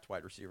the draft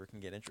wide receiver can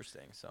get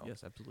interesting. So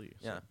yes, absolutely.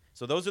 Yeah.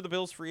 So those are the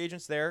Bills free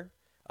agents there.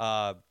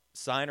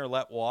 Sign or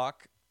let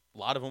walk. A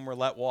lot of them were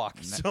let walk,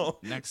 so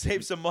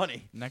save some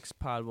money. Next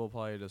pod, we'll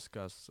probably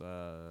discuss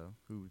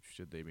who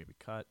should they maybe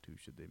cut, who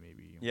should they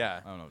maybe... Yeah,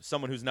 I don't know.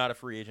 Someone who's not a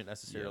free agent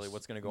necessarily,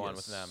 what's going to go on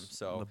with them.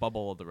 So the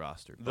bubble of the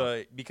roster.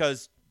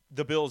 Because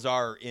the Bills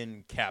are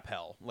in cap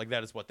hell.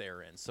 That is what they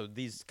are in. So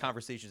these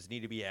conversations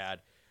need to be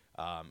had.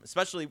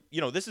 Especially,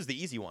 this is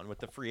the easy one with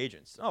the free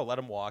agents. Oh, let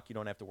them walk. You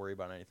don't have to worry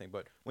about anything.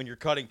 But when you're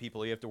cutting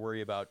people, you have to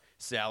worry about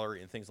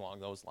salary and things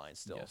along those lines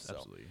still. Yes, so,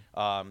 absolutely.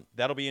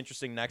 That'll be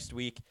interesting next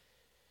week.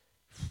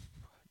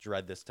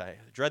 Dread this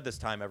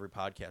time every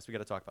podcast. We got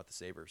to talk about the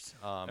Sabres.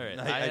 All right,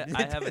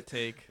 I have a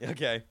take.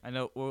 Okay. I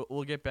know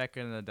we'll get back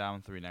into the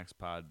down 3 next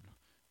pod,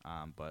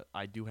 but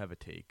I do have a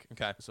take.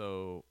 Okay.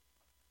 So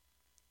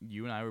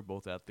you and I were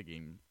both at the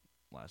game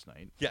last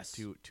night. Yes.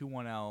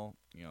 2-1L,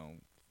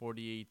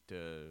 48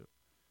 to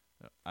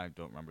I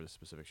don't remember the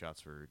specific shots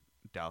for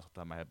Dallas off the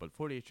top of my head, but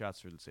 48 shots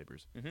for the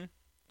Sabres. Mm-hmm.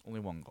 Only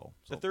 1 goal.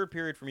 So. The third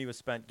period for me was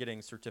spent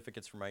getting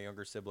certificates for my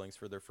younger siblings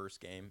for their first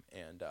game.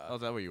 And oh,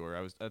 is that where you were?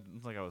 I was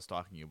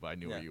stalking you, but I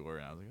knew where you were,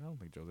 and I was like, I don't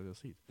think Joe's in his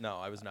seat. No,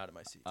 I was not in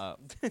my seat.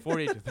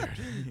 48 to 30.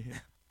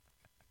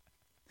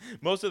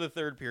 Most of the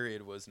third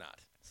period was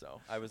not,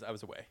 so I was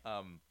away.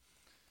 I've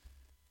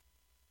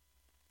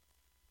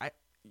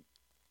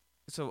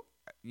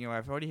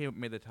already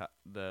made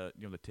the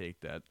take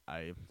that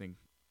I think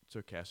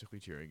sarcastically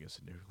cheering is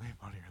significantly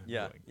funnier than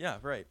doing. Yeah,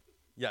 right.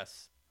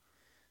 Yes.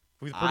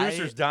 The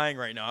producer's dying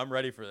right now. I'm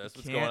ready for this.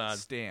 What's going on? Can't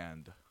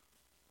stand.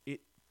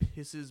 It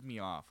pisses me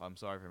off. I'm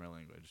sorry for my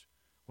language.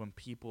 When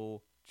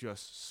people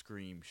just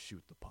scream,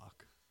 "Shoot the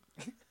puck."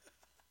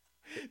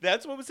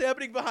 That's what was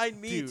happening behind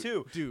me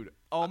too, dude.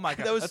 Oh my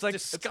god, that was like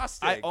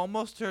disgusting. I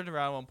almost turned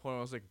around at one point. And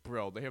I was like,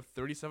 "Bro, they have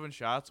 37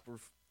 shots. We're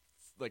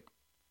like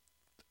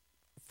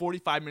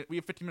 45 minutes. We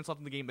have 15 minutes left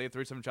in the game. They have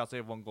 37 shots. They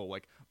have 1 goal.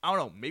 Like, I don't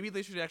know. Maybe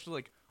they should actually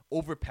like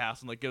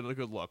overpass and like get a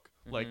good look.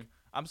 Mm-hmm. Like,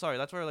 I'm sorry.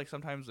 That's where like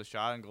sometimes the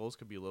shot and goals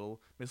could be a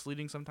little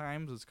misleading.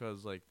 Sometimes it's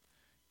because like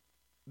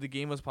the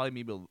game was probably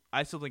maybe.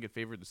 I still think it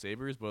favored the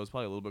Sabres, but it was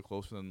probably a little bit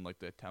closer than like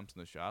the attempts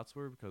and the shots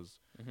were because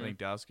I think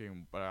Dallas gave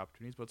them better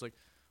opportunities. But it's like,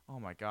 oh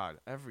my god,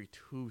 every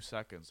 2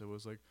 seconds it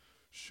was like,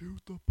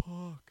 shoot the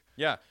puck.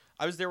 Yeah,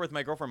 I was there with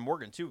my girlfriend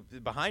Morgan too.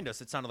 Behind us,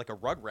 it sounded like a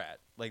rugrat.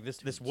 Like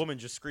this woman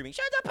just screaming,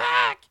 "Shoot the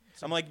puck!"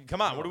 I'm like, "Come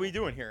on, what are we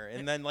doing here?"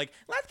 And then like,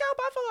 "Let's go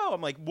Buffalo!"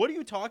 I'm like, "What are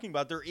you talking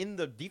about? They're in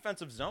the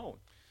defensive zone.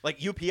 Like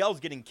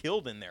UPL's getting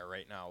killed in there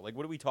right now. Like,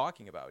 what are we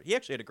talking about?" He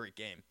actually had a great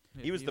game.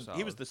 Yeah, he was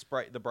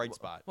the bright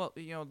spot. Well,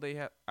 they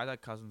had. I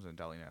thought Cousins and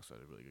Dahlin actually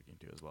had a really good game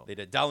too as well. They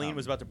did. Dahlin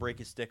was about to break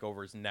his stick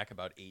over his neck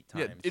about 8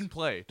 times. Yeah, in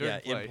play.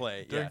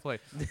 During play.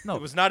 No,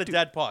 it was not a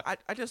dead puck.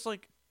 I just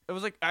like. It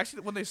was like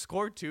actually when they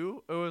scored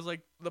too, it was like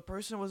the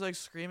person was like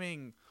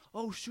screaming,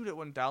 "Oh, shoot it!"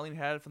 when Dahlin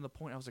had it from the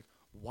point. I was like,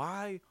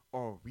 why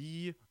are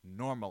we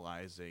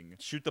normalizing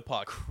shoot the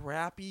puck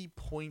crappy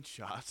point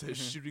shots as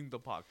shooting the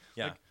puck?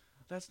 Yeah, like,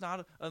 that's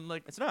not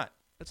like it's not.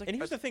 It's like, and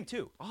here's the thing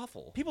too,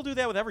 awful. People do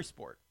that with every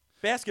sport.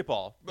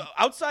 Basketball,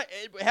 outside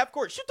half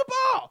court, shoot the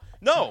ball.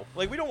 No,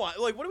 like we don't want.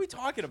 Like, what are we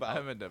talking about? I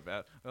haven't been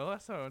to the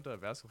last time I went to a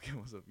basketball game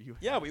was a you.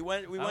 Yeah, we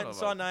went and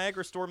saw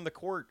Niagara storm the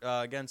court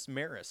against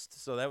Marist.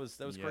 So that was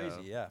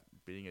crazy. Yeah,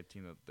 beating a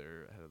team that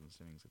they're ahead of the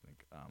standings, I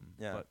think.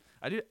 Yeah, but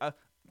I did.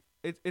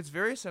 It's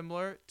very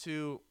similar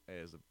to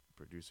as a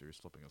producer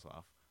slipping us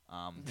off.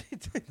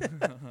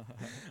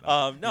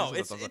 No,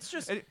 it's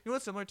just you know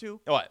what's similar to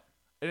what?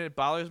 And it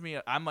bothers me.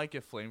 I might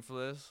get flamed for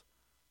this.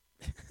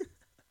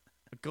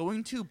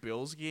 Going to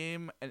Bills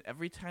game, and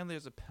every time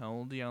there's a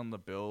penalty on the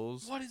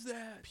Bills, what is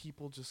that?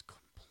 People just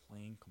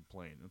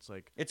complain. It's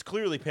like it's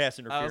clearly pass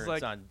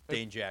interference on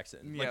Dane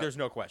Jackson. Yeah. Like there's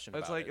no question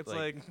about it. It's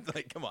like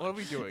come on. What are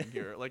we doing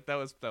here? Like that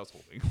was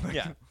holding. Like,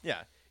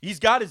 yeah. He's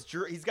got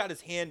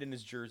his hand in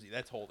his jersey.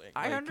 That's holding.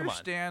 I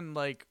understand.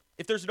 Like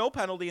if there's no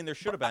penalty and there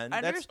should have been,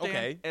 that's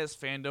okay. As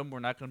fandom, we're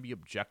not going to be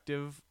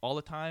objective all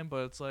the time,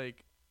 but it's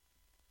like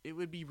it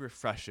would be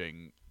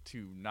refreshing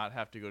to not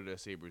have to go to a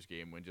Sabres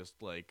game when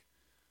just like.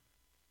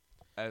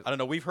 I don't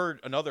know. We've heard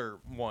another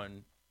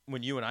one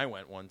when you and I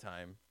went one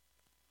time.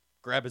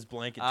 Grab his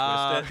blanket,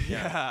 twist it.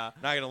 Yeah.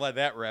 Not going to let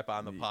that rep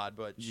on the pod,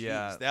 but geez,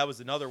 that was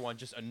another one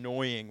just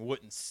annoying,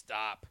 wouldn't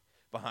stop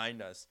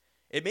behind us.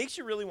 It makes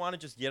you really want to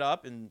just get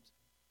up and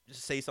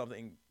just say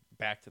something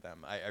back to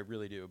them. I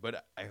really do.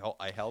 But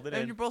I held it in.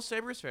 And you're both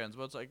Sabres fans,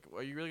 but it's like,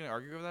 are you really going to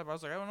argue with that? But I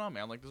was like, I don't know,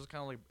 man. Like, this is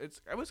kind of like, it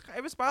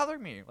was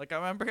bothering me. Like,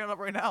 I'm bringing it up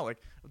right now.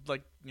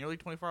 Like nearly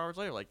 24 hours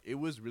later, like, it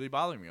was really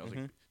bothering me. I was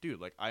like,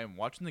 dude, like, I am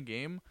watching the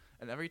game.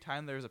 And every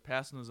time there's a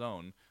pass in the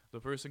zone, the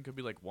person could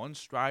be like one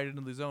stride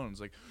into the zone.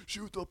 It's like,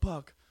 shoot the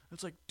puck.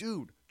 It's like,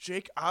 dude,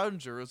 Jake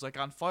Ottinger is like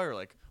on fire.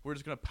 Like, we're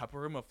just going to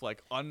pepper him with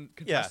like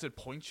uncontested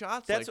point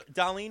shots. That's like,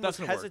 Dahlin was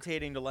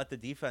hesitating to let the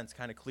defense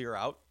kind of clear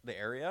out the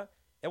area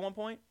at one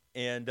point.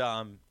 And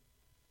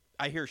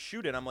I hear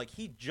shoot it. I'm like,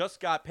 he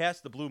just got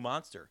past the blue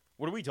monster.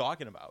 What are we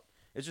talking about?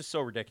 It's just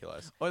so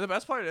ridiculous. Oh, the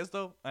best part is,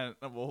 though, and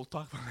we'll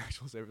talk about the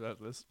actual Sabres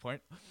at this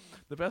point.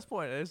 The best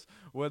point is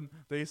when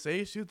they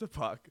say shoot the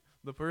puck,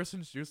 the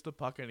person shoots the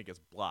puck and it gets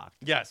blocked.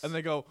 Yes. And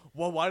they go,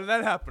 well, why did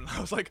that happen?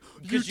 I was like,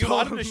 because you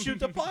want him to shoot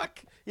the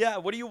puck. Yeah,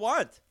 what do you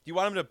want? Do you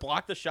want him to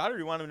block the shot or do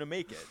you want him to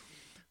make it?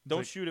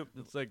 Don't shoot it.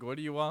 It's like, what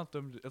do you want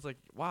them to? It's like,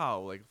 wow,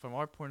 like from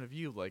our point of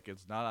view, like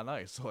it's not on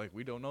ice. So like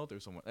we don't know if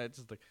there's someone. It's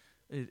just like,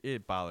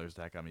 it bothers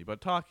that on me.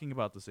 But talking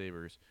about the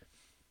Sabres,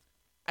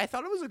 I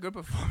thought it was a good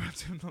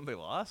performance even though they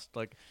lost.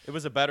 Like It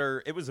was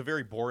a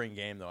very boring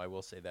game though. I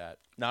will say that.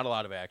 Not a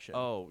lot of action.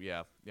 oh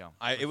yeah.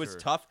 It was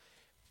tough.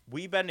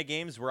 We've been to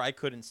games where I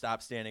couldn't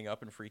stop standing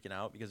up and freaking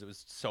out because it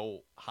was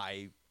so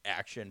high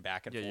action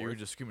back and forth. Yeah, you were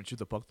just screaming shoot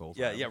the puck the whole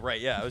time. Yeah,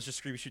 right. Yeah, I was just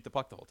screaming shoot the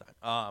puck the whole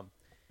time.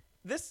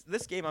 This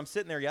game, I'm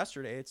sitting there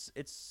yesterday.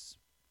 It's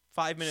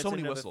 5 minutes So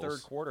many into whistles. the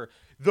third quarter.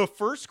 The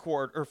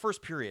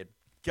first period.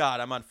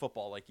 God, I'm on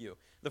football like you.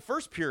 The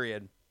first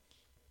period,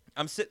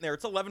 I'm sitting there.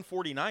 It's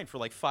 11:49 for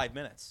like 5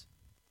 minutes.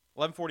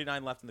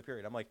 11:49 left in the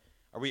period. I'm like,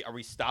 are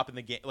we stopping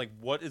the game? Like,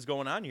 what is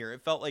going on here?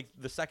 It felt like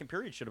the second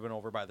period should have been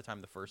over by the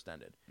time the first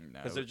ended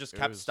because it just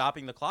kept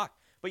stopping the clock.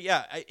 But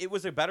yeah, it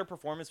was a better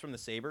performance from the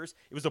Sabres.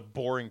 It was a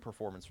boring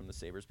performance from the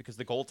Sabres because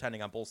the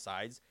goaltending on both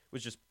sides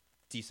was just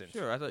decent.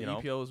 Sure, I thought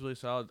EPO was really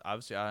solid.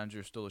 Obviously,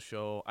 Islanders still a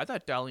show. I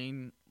thought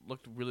Darlene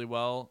looked really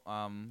well.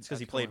 It's because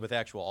he played with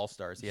actual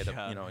all-stars. He had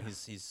Yeah.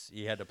 to,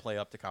 he had to play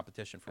up to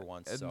competition for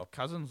once. And So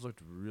Cousins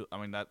looked real. I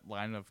mean, that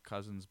line of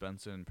Cousins,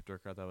 Benson,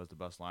 Paterka, that was the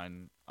best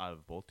line out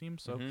of both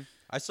teams. So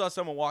I saw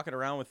someone walking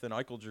around with an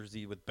Eichel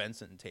jersey with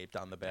Benson taped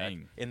on the back,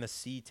 Dang. and the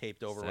C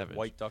taped over Savage. with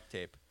white duct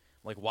tape.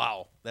 I'm like,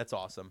 wow, that's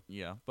awesome.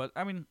 yeah, but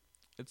I mean,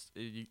 it's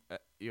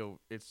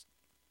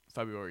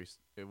February.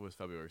 It was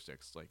February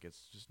 6th. Like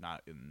it's just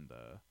not in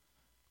the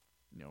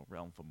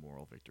realm for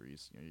moral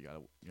victories. You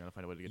gotta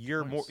find a way to get.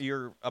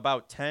 You're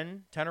about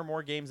 10 or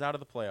more games out of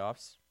the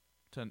playoffs.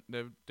 10.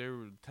 They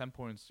were 10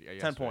 points. Yeah,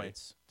 10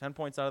 points. 10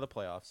 points out of the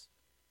playoffs.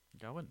 You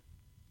gotta win.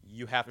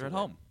 You have You're to at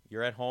win. home.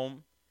 You're at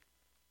home.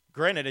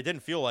 Granted, it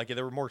didn't feel like it.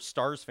 There were more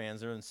Stars fans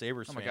there than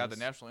Sabres Oh fans. my God, the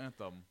national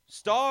anthem.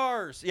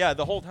 Stars! Yeah,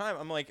 the whole time.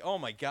 I'm like, oh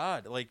my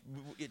God. Like,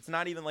 it's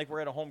not even like we're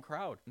at a home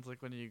crowd. It's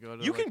like when you go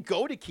to. You can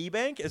go to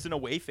KeyBank as an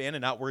away fan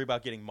and not worry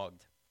about getting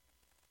mugged.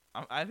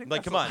 I think.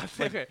 Like, that's come on.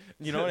 Like, Like,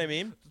 you know what I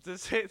mean?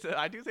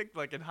 I do think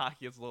like in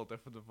hockey it's a little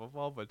different than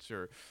football, but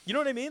sure. You know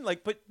what I mean?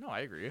 Like, but No,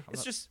 I agree.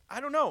 it's just, I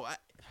don't know.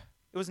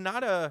 It was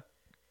not a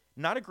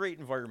great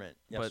environment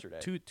yesterday.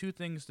 But two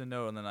things to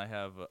know, and then I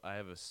have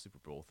a Super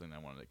Bowl thing I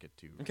wanted to get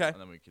to. Okay. And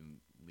then we can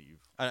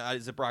leave.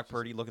 Is it Brock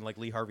Purdy looking like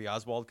Lee Harvey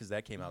Oswald? Because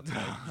that came out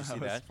tonight. Did you see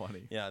that? Was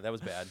funny. Yeah, that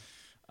was bad.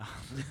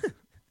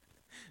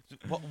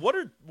 What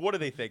are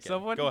they thinking?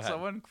 Someone Go ahead.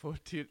 someone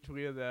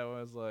tweeted that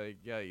was like,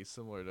 yeah, he's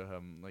similar to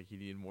him. Like he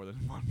needed more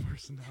than one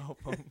person to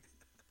help him.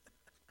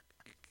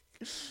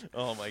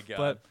 Oh my God.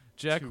 But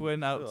Jack Too-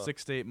 Quinn out ugh.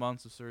 6 to 8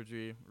 months of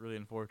surgery. Really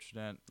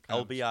unfortunate. Kind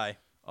of LBI,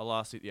 a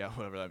lawsuit. Yeah,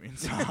 whatever that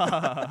means.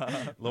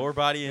 lower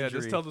body Yeah, injury.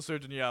 just tell the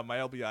surgeon, yeah, my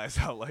LBI is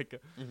out. Like,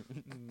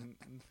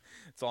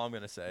 That's all I'm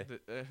gonna say.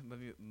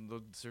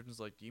 the surgeon's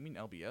like, do you mean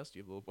LBS? Do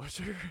you have a little blood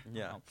sugar?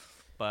 Yeah.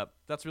 But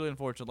that's really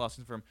unfortunate loss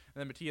for him.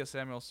 And then Matthias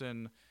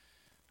Samuelsson.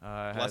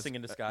 Blessing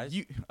in disguise.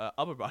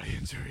 Upper body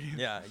injury.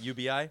 Yeah,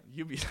 UBI.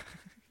 UBI.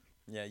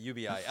 Yeah,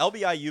 UBI.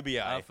 LBI, UBI.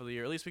 Out for the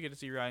year. At least we get to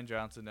see Ryan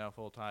Johnson now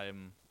full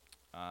time.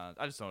 I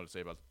just don't know what to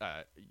say about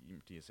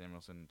Matthias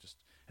Samuelsson. Just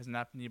has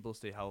not been able to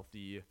stay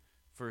healthy.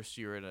 First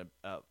year in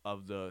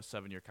of the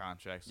 7-year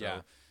contract. So,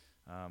 Yeah.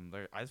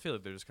 I feel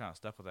like they're just kind of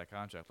stuck with that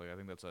contract. Like I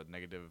think that's a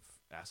negative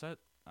asset,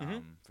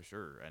 for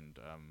sure. And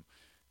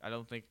I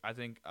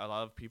think a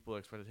lot of people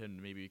expected him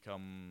to maybe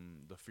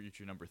become the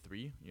future number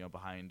 3.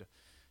 Behind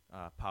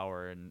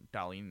Power and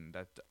Darlene.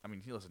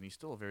 He's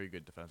still a very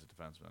good defensive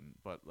defenseman,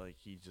 but like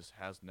he just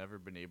has never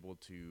been able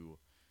to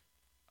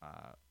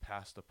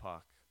pass the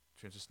puck,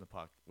 transition the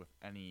puck with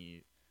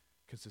any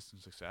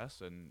consistent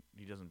success, and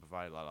he doesn't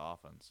provide a lot of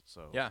offense.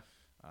 So Yeah.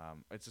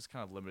 it's just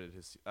kind of limited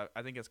his.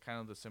 I think it's kind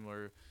of the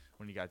similar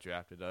when he got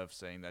drafted of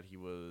saying that he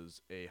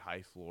was a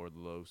high floor,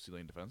 low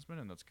ceiling defenseman,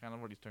 and that's kind of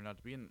what he's turned out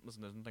to be. And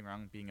listen, there's nothing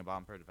wrong with being a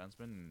bottom pair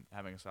defenseman, and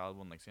having a solid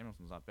one like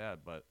Samuelson's not bad,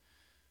 but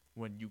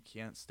when you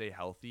can't stay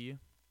healthy,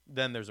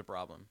 Then there's a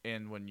problem.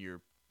 and when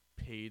you're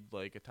paid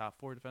like a top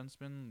 4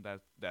 defenseman,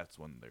 that's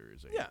when there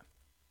is a Yeah.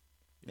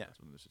 that's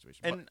when there's a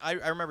situation. And I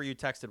remember you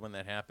texted when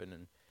that happened,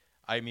 and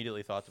I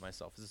immediately thought to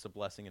myself, is this a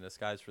blessing in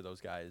disguise for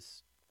those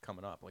guys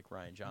coming up, like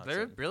Ryan But Johnson?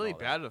 they're and really all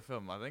that? bad with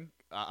him. I think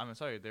I'm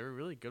sorry, they were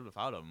really good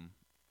without him.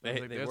 They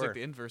It was were. like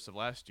the inverse of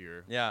last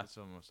year. Yeah. That's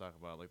what I was talking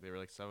about. Like they were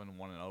like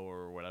 7-1-0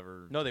 or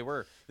whatever. No, they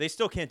were. They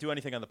still can't do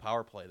anything on the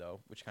power play,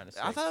 though, which kind of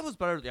I thought it was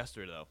better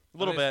yesterday though. A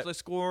little bit. They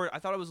scored. I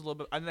thought it was a little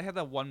bit. And they had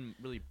that one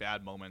really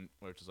bad moment,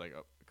 which is like,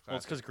 Well,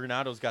 it's because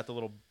Granado's got the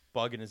little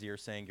bug in his ear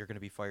saying, you're going to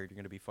be fired, you're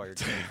going to be fired,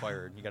 you're going to be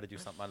fired, and you got to do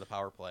something on the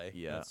power play.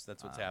 Yeah.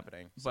 That's what's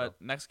happening.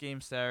 But next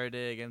game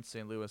Saturday against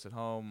St. Louis at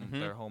home. Mhm.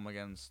 They're home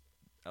against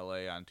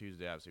LA on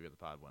Tuesday. Obviously, we have the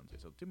pod Wednesday.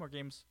 So 2 more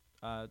games.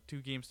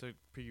 2 games to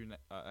preview.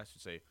 I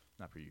should say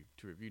not preview,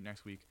 to review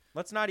next week.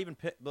 Let's not even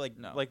pick,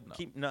 No.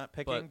 keep not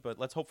picking, but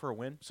let's hope for a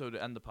win. So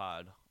to end the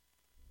pod,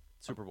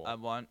 Super Bowl.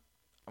 I'm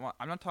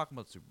not talking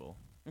about the Super Bowl.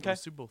 Okay. The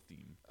Super Bowl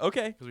theme,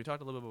 Okay. because we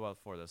talked a little bit about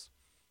before this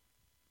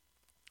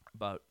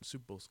about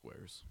Super Bowl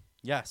squares.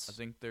 Yes. I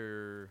think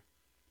they're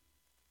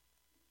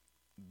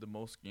the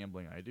most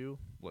gambling I do.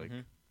 Like,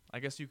 Mhm. I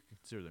guess you could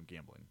consider them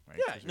gambling, right?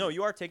 Yeah, 'Cause no,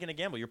 you are taking a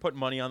gamble. You're putting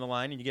money on the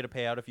line, and you get a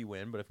payout if you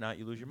win, but if not,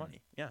 you lose your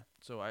money. Yeah.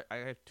 So I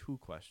have 2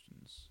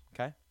 questions.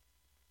 Okay.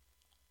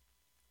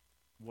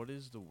 What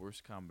is the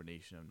worst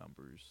combination of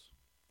numbers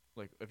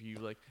Like if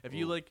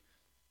you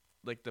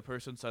like the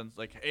person sends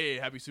like, hey,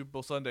 happy Super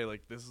Bowl Sunday,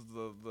 like this is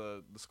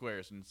the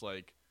squares, and it's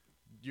like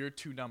your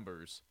two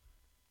numbers.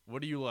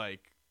 What do you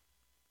like?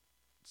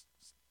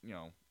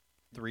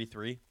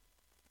 3-3.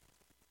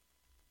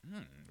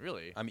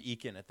 Really? I'm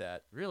eking at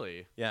that.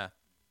 Really? Yeah.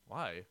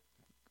 Why?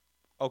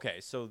 Okay,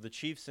 so the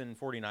Chiefs and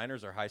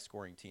 49ers are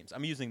high-scoring teams.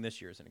 I'm using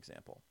this year as an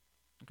example.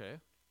 Okay.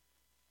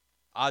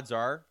 Odds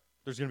are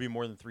there's going to be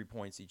more than 3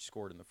 points each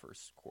scored in the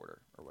first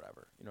quarter or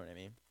whatever. You know what I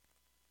mean?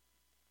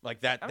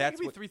 Like that. I mean,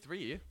 That's it what. could be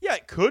 3-3. Yeah,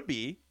 it could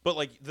be, but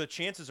like the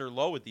chances are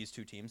low with these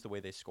two teams the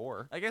way they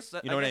score. I guess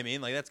that, You know what I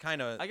mean? Like that's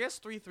kind of. I guess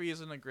 3-3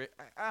 isn't a great.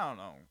 I don't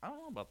know. I don't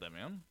know about that,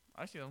 man.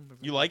 Actually, I don't think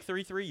You like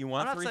 3-3? You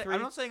want 3-3?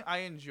 I'm not saying I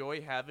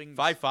enjoy having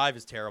 5-5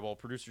 is terrible.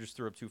 Producer just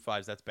threw up 2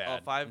 5s. That's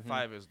bad.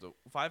 5-5 is the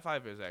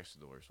 5-5 is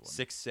actually the worst one.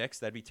 6-6.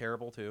 That'd be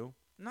terrible too.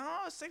 No,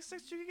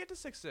 6-6. You can get to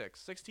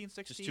 6-6.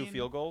 16-16. Just 2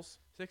 field goals.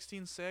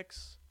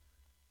 16-6.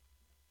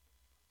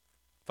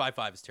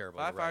 5-5 is terrible.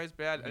 5-5 is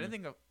bad.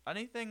 Mhm.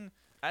 Anything.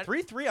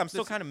 3-3. I'm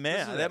still kind of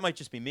mad. That might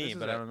just be me,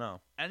 but I it. don't know.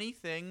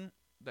 Anything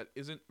that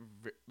isn't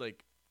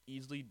like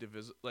easily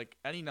divisible, like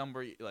any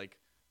number like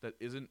that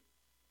isn't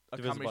a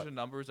Divisible combination of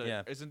numbers that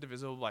yeah. isn't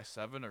divisible by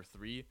 7 or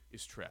 3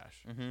 is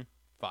trash.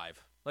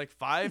 5. Like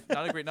 5,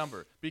 not a great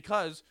number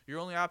because your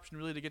only option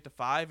really to get to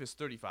 5 is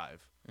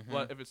 35.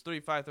 But if it's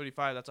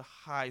 35-35, that's a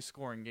high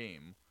scoring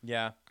game.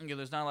 Yeah. Again,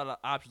 there's not a lot of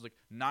options. Like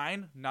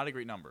 9, not a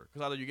great number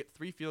because either you get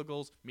 3 field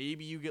goals,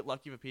 maybe you get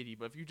lucky with a PD.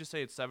 But if you just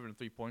say it's 7 and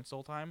 3 points the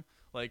whole time,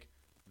 like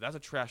that's a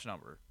trash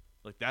number.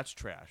 Like that's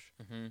trash.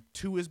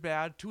 2 is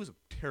bad. 2 is a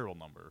terrible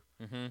number.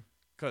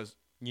 Because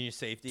you need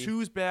safety.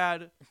 2 is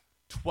bad.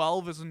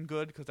 12 isn't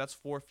good because that's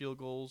 4 field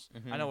goals.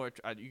 I know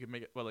you can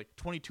make it, but like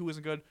 22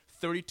 isn't good.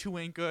 32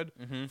 ain't good.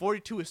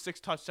 42 is 6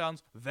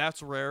 touchdowns.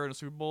 That's rare in a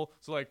Super Bowl.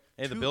 So like,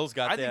 hey, the Bills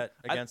got that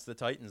against the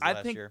Titans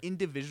last year. I think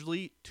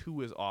individually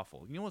 2 is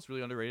awful. You know what's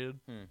really underrated?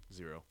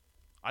 0.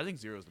 I think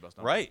 0 is the best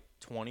number. Right.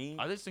 20.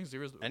 I just think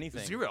 0 is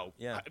anything. 0.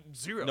 Yeah.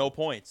 0. No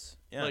points.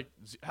 Yeah. Like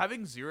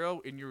having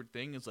 0 in your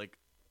thing is like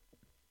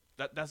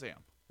that's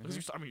amp. Because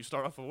you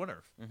start off a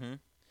winner.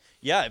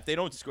 Yeah, if they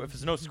don't score, if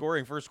there's no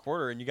scoring first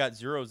quarter and you got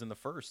zeros in the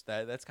first,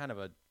 that's kind of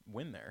a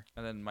win there.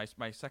 And then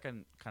my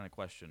second kind of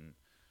question,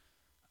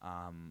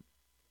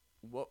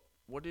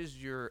 what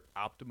is your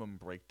optimum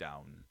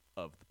breakdown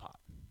of the pot?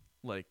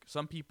 Like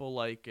some people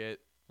like it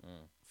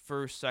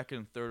first,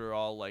 second, third are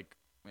all like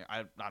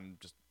I'm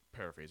just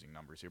paraphrasing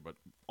numbers here, but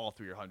all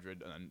 3 are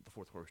 100 and then the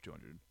fourth quarter is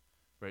 200.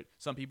 Right?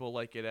 Some people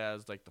like it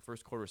as like the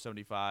first quarter is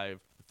 75,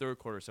 the third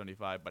quarter is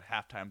 75, but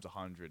halftime's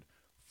 100,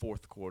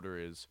 fourth quarter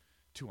is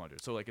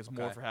 200. So like it's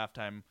more for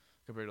halftime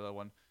compared to that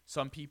one.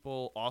 Some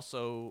people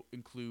also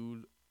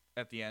include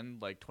at the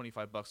end like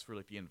 $25 for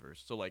like the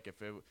inverse. So like if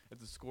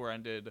the score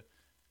ended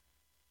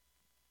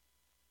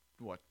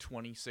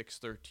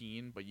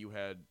 26-13, but you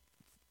had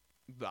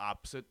the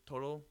opposite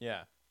total,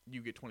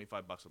 you get $25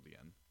 at the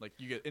end. Like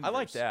you get inverse. I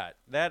like that.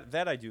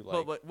 That I do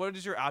like. But what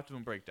is your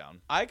optimum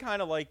breakdown? I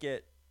kind of like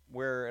it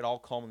where it all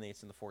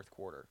culminates in the fourth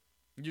quarter.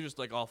 You're just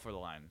like all for the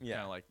line. Yeah.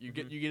 Kinda like you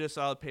get a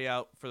solid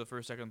payout for the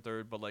first, second,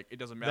 third, but like it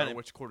doesn't matter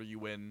which quarter you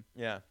win.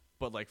 Yeah.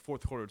 But like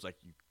fourth quarter is like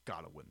you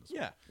gotta win this.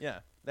 Yeah. Yeah.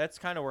 That's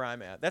kind of where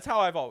I'm at. That's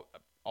how I've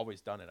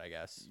always done it, I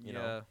guess. You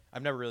know,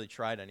 I've never really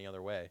tried any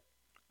other way.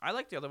 I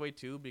like the other way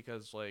too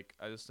because like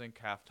I just think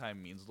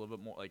halftime means a little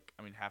bit more. Like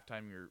I mean,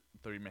 halftime, your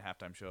 30-minute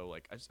halftime show.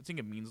 Like I think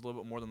it means a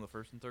little bit more than the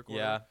first and third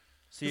quarter. Yeah.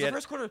 See,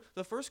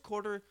 the first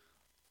quarter.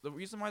 The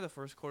reason why the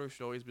first quarter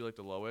should always be like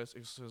the lowest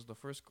is because the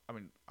first. I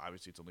mean,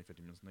 obviously it's only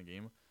 50 minutes in the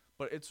game,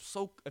 but it's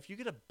so if you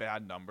get a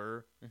bad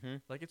number,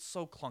 like it's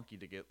so clunky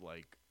to get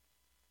like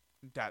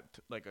that.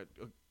 Like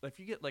if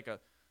you get like a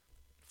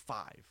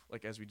 5,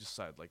 like as we just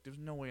said, like there's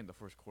no way in the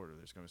first quarter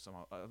there's gonna be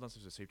somehow unless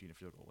there's a safety and a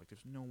field goal. Like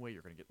there's no way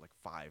you're gonna get like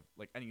 5.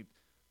 Like any, you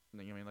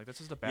know what I mean? Like that's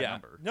just a bad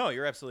number. No,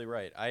 you're absolutely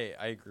right. I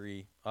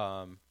agree.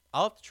 I'll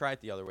have to try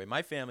it the other way.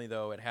 My family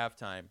though at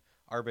halftime,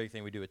 our big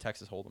thing we do a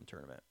Texas Hold'em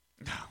tournament.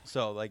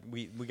 So like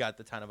we got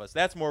the 10 of us.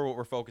 That's more what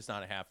we're focused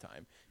on at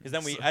halftime. Because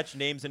then we etch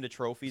names into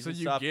trophies and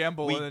stuff. So you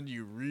gamble and then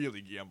you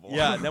really gamble.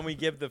 Yeah, and then we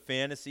give the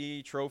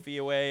fantasy trophy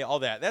away, all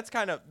that. That's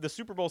kind of the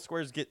Super Bowl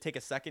squares take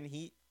a second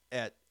heat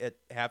at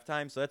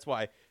halftime. So that's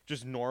why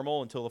just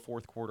normal until the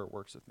fourth quarter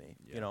works with me.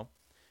 Yeah. You know,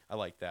 I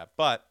like that.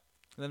 But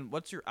then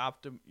what's your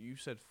You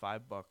said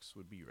 $5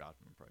 would be your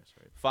optimum price,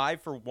 right?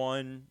 5 for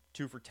 1,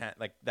 2 for 10,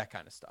 like that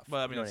kind of stuff.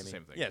 Well, I mean, it's the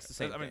same thing. Yeah, it's the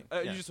same thing.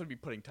 You just would be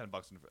putting $10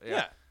 in.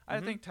 Yeah. I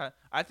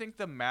think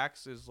the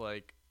max is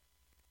like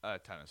 10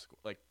 a square.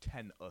 Like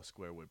 10 a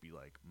square would be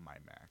like my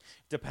max.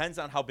 Depends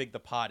on how big the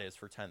pot is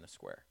for 10 a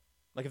square.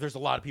 Like if there's a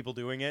lot of people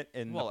doing it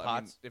in the pots.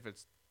 I mean, if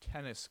it's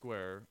 10 a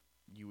square,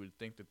 you would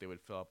think that they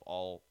would fill up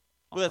all.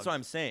 Well, that's what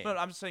I'm saying. No,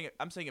 I'm saying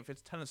if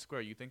it's 10 a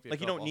square, you think they like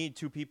you don't need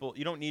 2 people.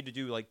 You don't need to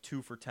do like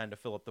 2 for 10 to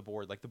fill up the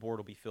board. Like the board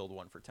will be filled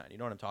 1 for 10. You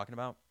know what I'm talking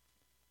about?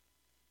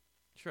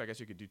 Sure, I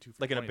guess you could do 2 for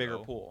like 20, in a bigger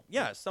pool.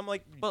 Yeah, some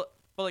like.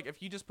 But like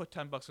if you just put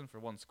 $10 in for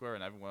 1 square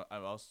and everyone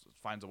else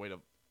finds a way to,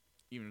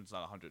 even if it's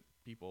not 100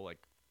 people, like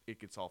it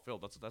gets all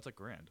filled. That's $1,000.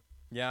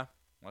 Yeah,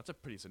 well, that's a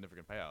pretty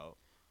significant payout.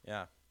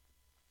 Yeah.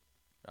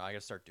 I got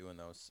to start doing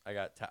those. I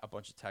got a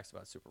bunch of texts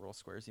about Super Bowl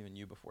squares, even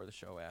you before the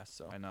show asked.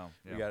 So I know.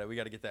 we Yeah.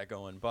 got to get that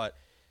going. But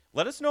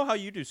let us know how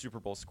you do Super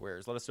Bowl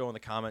squares. Let us know in the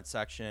comment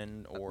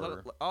section,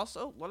 or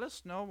Also, let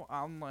us know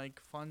on like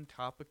fun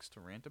topics to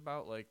rant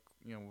about, like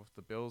with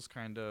the Bills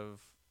kind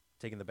of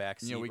taking the back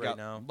seat we right got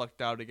now.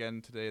 lucked out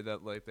again today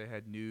that like they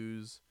had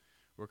news.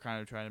 We're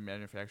kind of trying to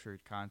manufacture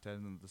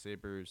content, and the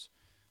Sabres.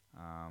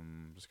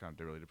 Just kind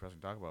of really depressing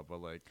to talk about,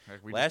 but like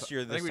we last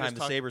year, I think this time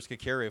the Sabres could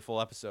carry a full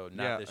episode.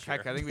 Not this year.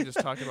 Heck, I think we just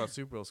talked about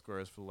Super Bowl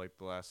scores for like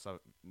the last so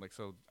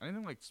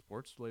anything like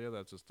sports related.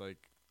 That's just like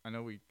I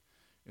know we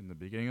in the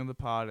beginning of the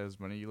pod, as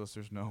many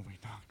listeners know, we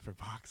talked for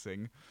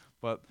boxing,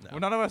 but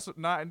none of us,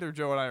 not either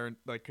Joe and I, are,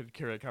 like could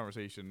carry a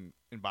conversation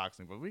in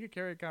boxing, but we could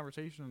carry a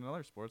conversation in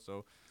other sports.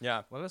 So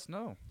yeah, let us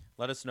know.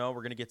 Let us know.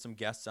 We're gonna get some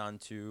guests on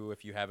too.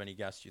 If you have any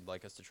guests you'd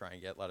like us to try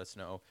and get, let us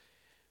know.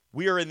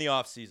 We are in the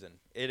off season.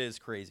 It is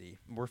crazy.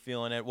 We're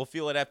feeling it. We'll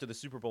feel it after the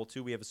Super Bowl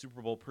too. We have a Super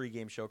Bowl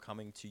pregame show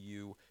coming to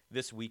you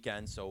this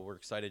weekend, so we're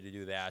excited to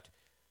do that.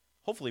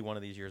 Hopefully, one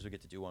of these years we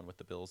get to do one with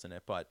the Bills in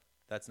it, but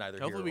that's neither here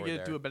nor there. Hopefully, we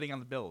get to do a betting on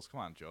the Bills. Come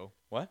on, Joe.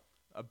 What?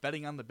 A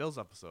betting on the Bills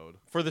episode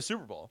For the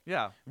Super Bowl.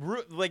 Yeah.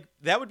 Like,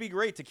 that would be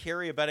great to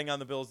carry a betting on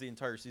the Bills the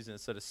entire season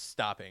instead of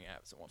stopping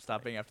at one point.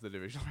 Stopping after the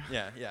division.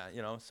 Yeah,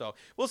 so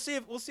we'll see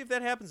if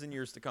that happens in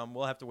years to come.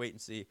 We'll have to wait and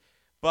see.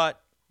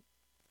 But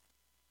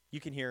you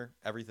can hear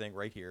everything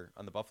right here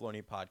on the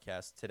Buffalonian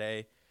podcast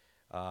today.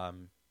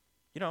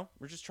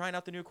 We're just trying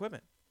out the new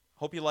equipment.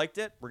 Hope you liked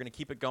it. We're going to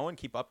keep it going,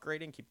 keep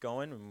upgrading, keep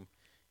going. And,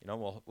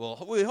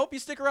 we hope you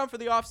stick around for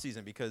the off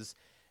season because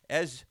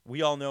as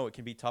we all know, it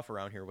can be tough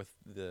around here with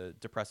the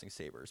depressing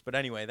Sabres. But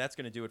anyway, that's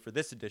going to do it for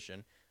this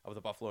edition of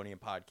the Buffalonian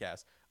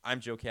podcast. I'm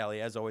Joe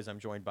Cali. As always, I'm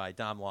joined by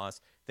Dom Loss.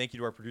 Thank you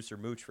to our producer,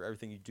 Mooch, for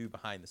everything you do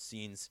behind the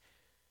scenes.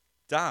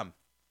 Dom,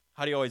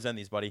 how do you always end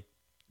these, buddy?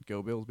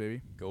 Go Bills,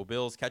 baby. Go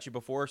Bills. Catch you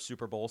before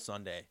Super Bowl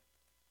Sunday.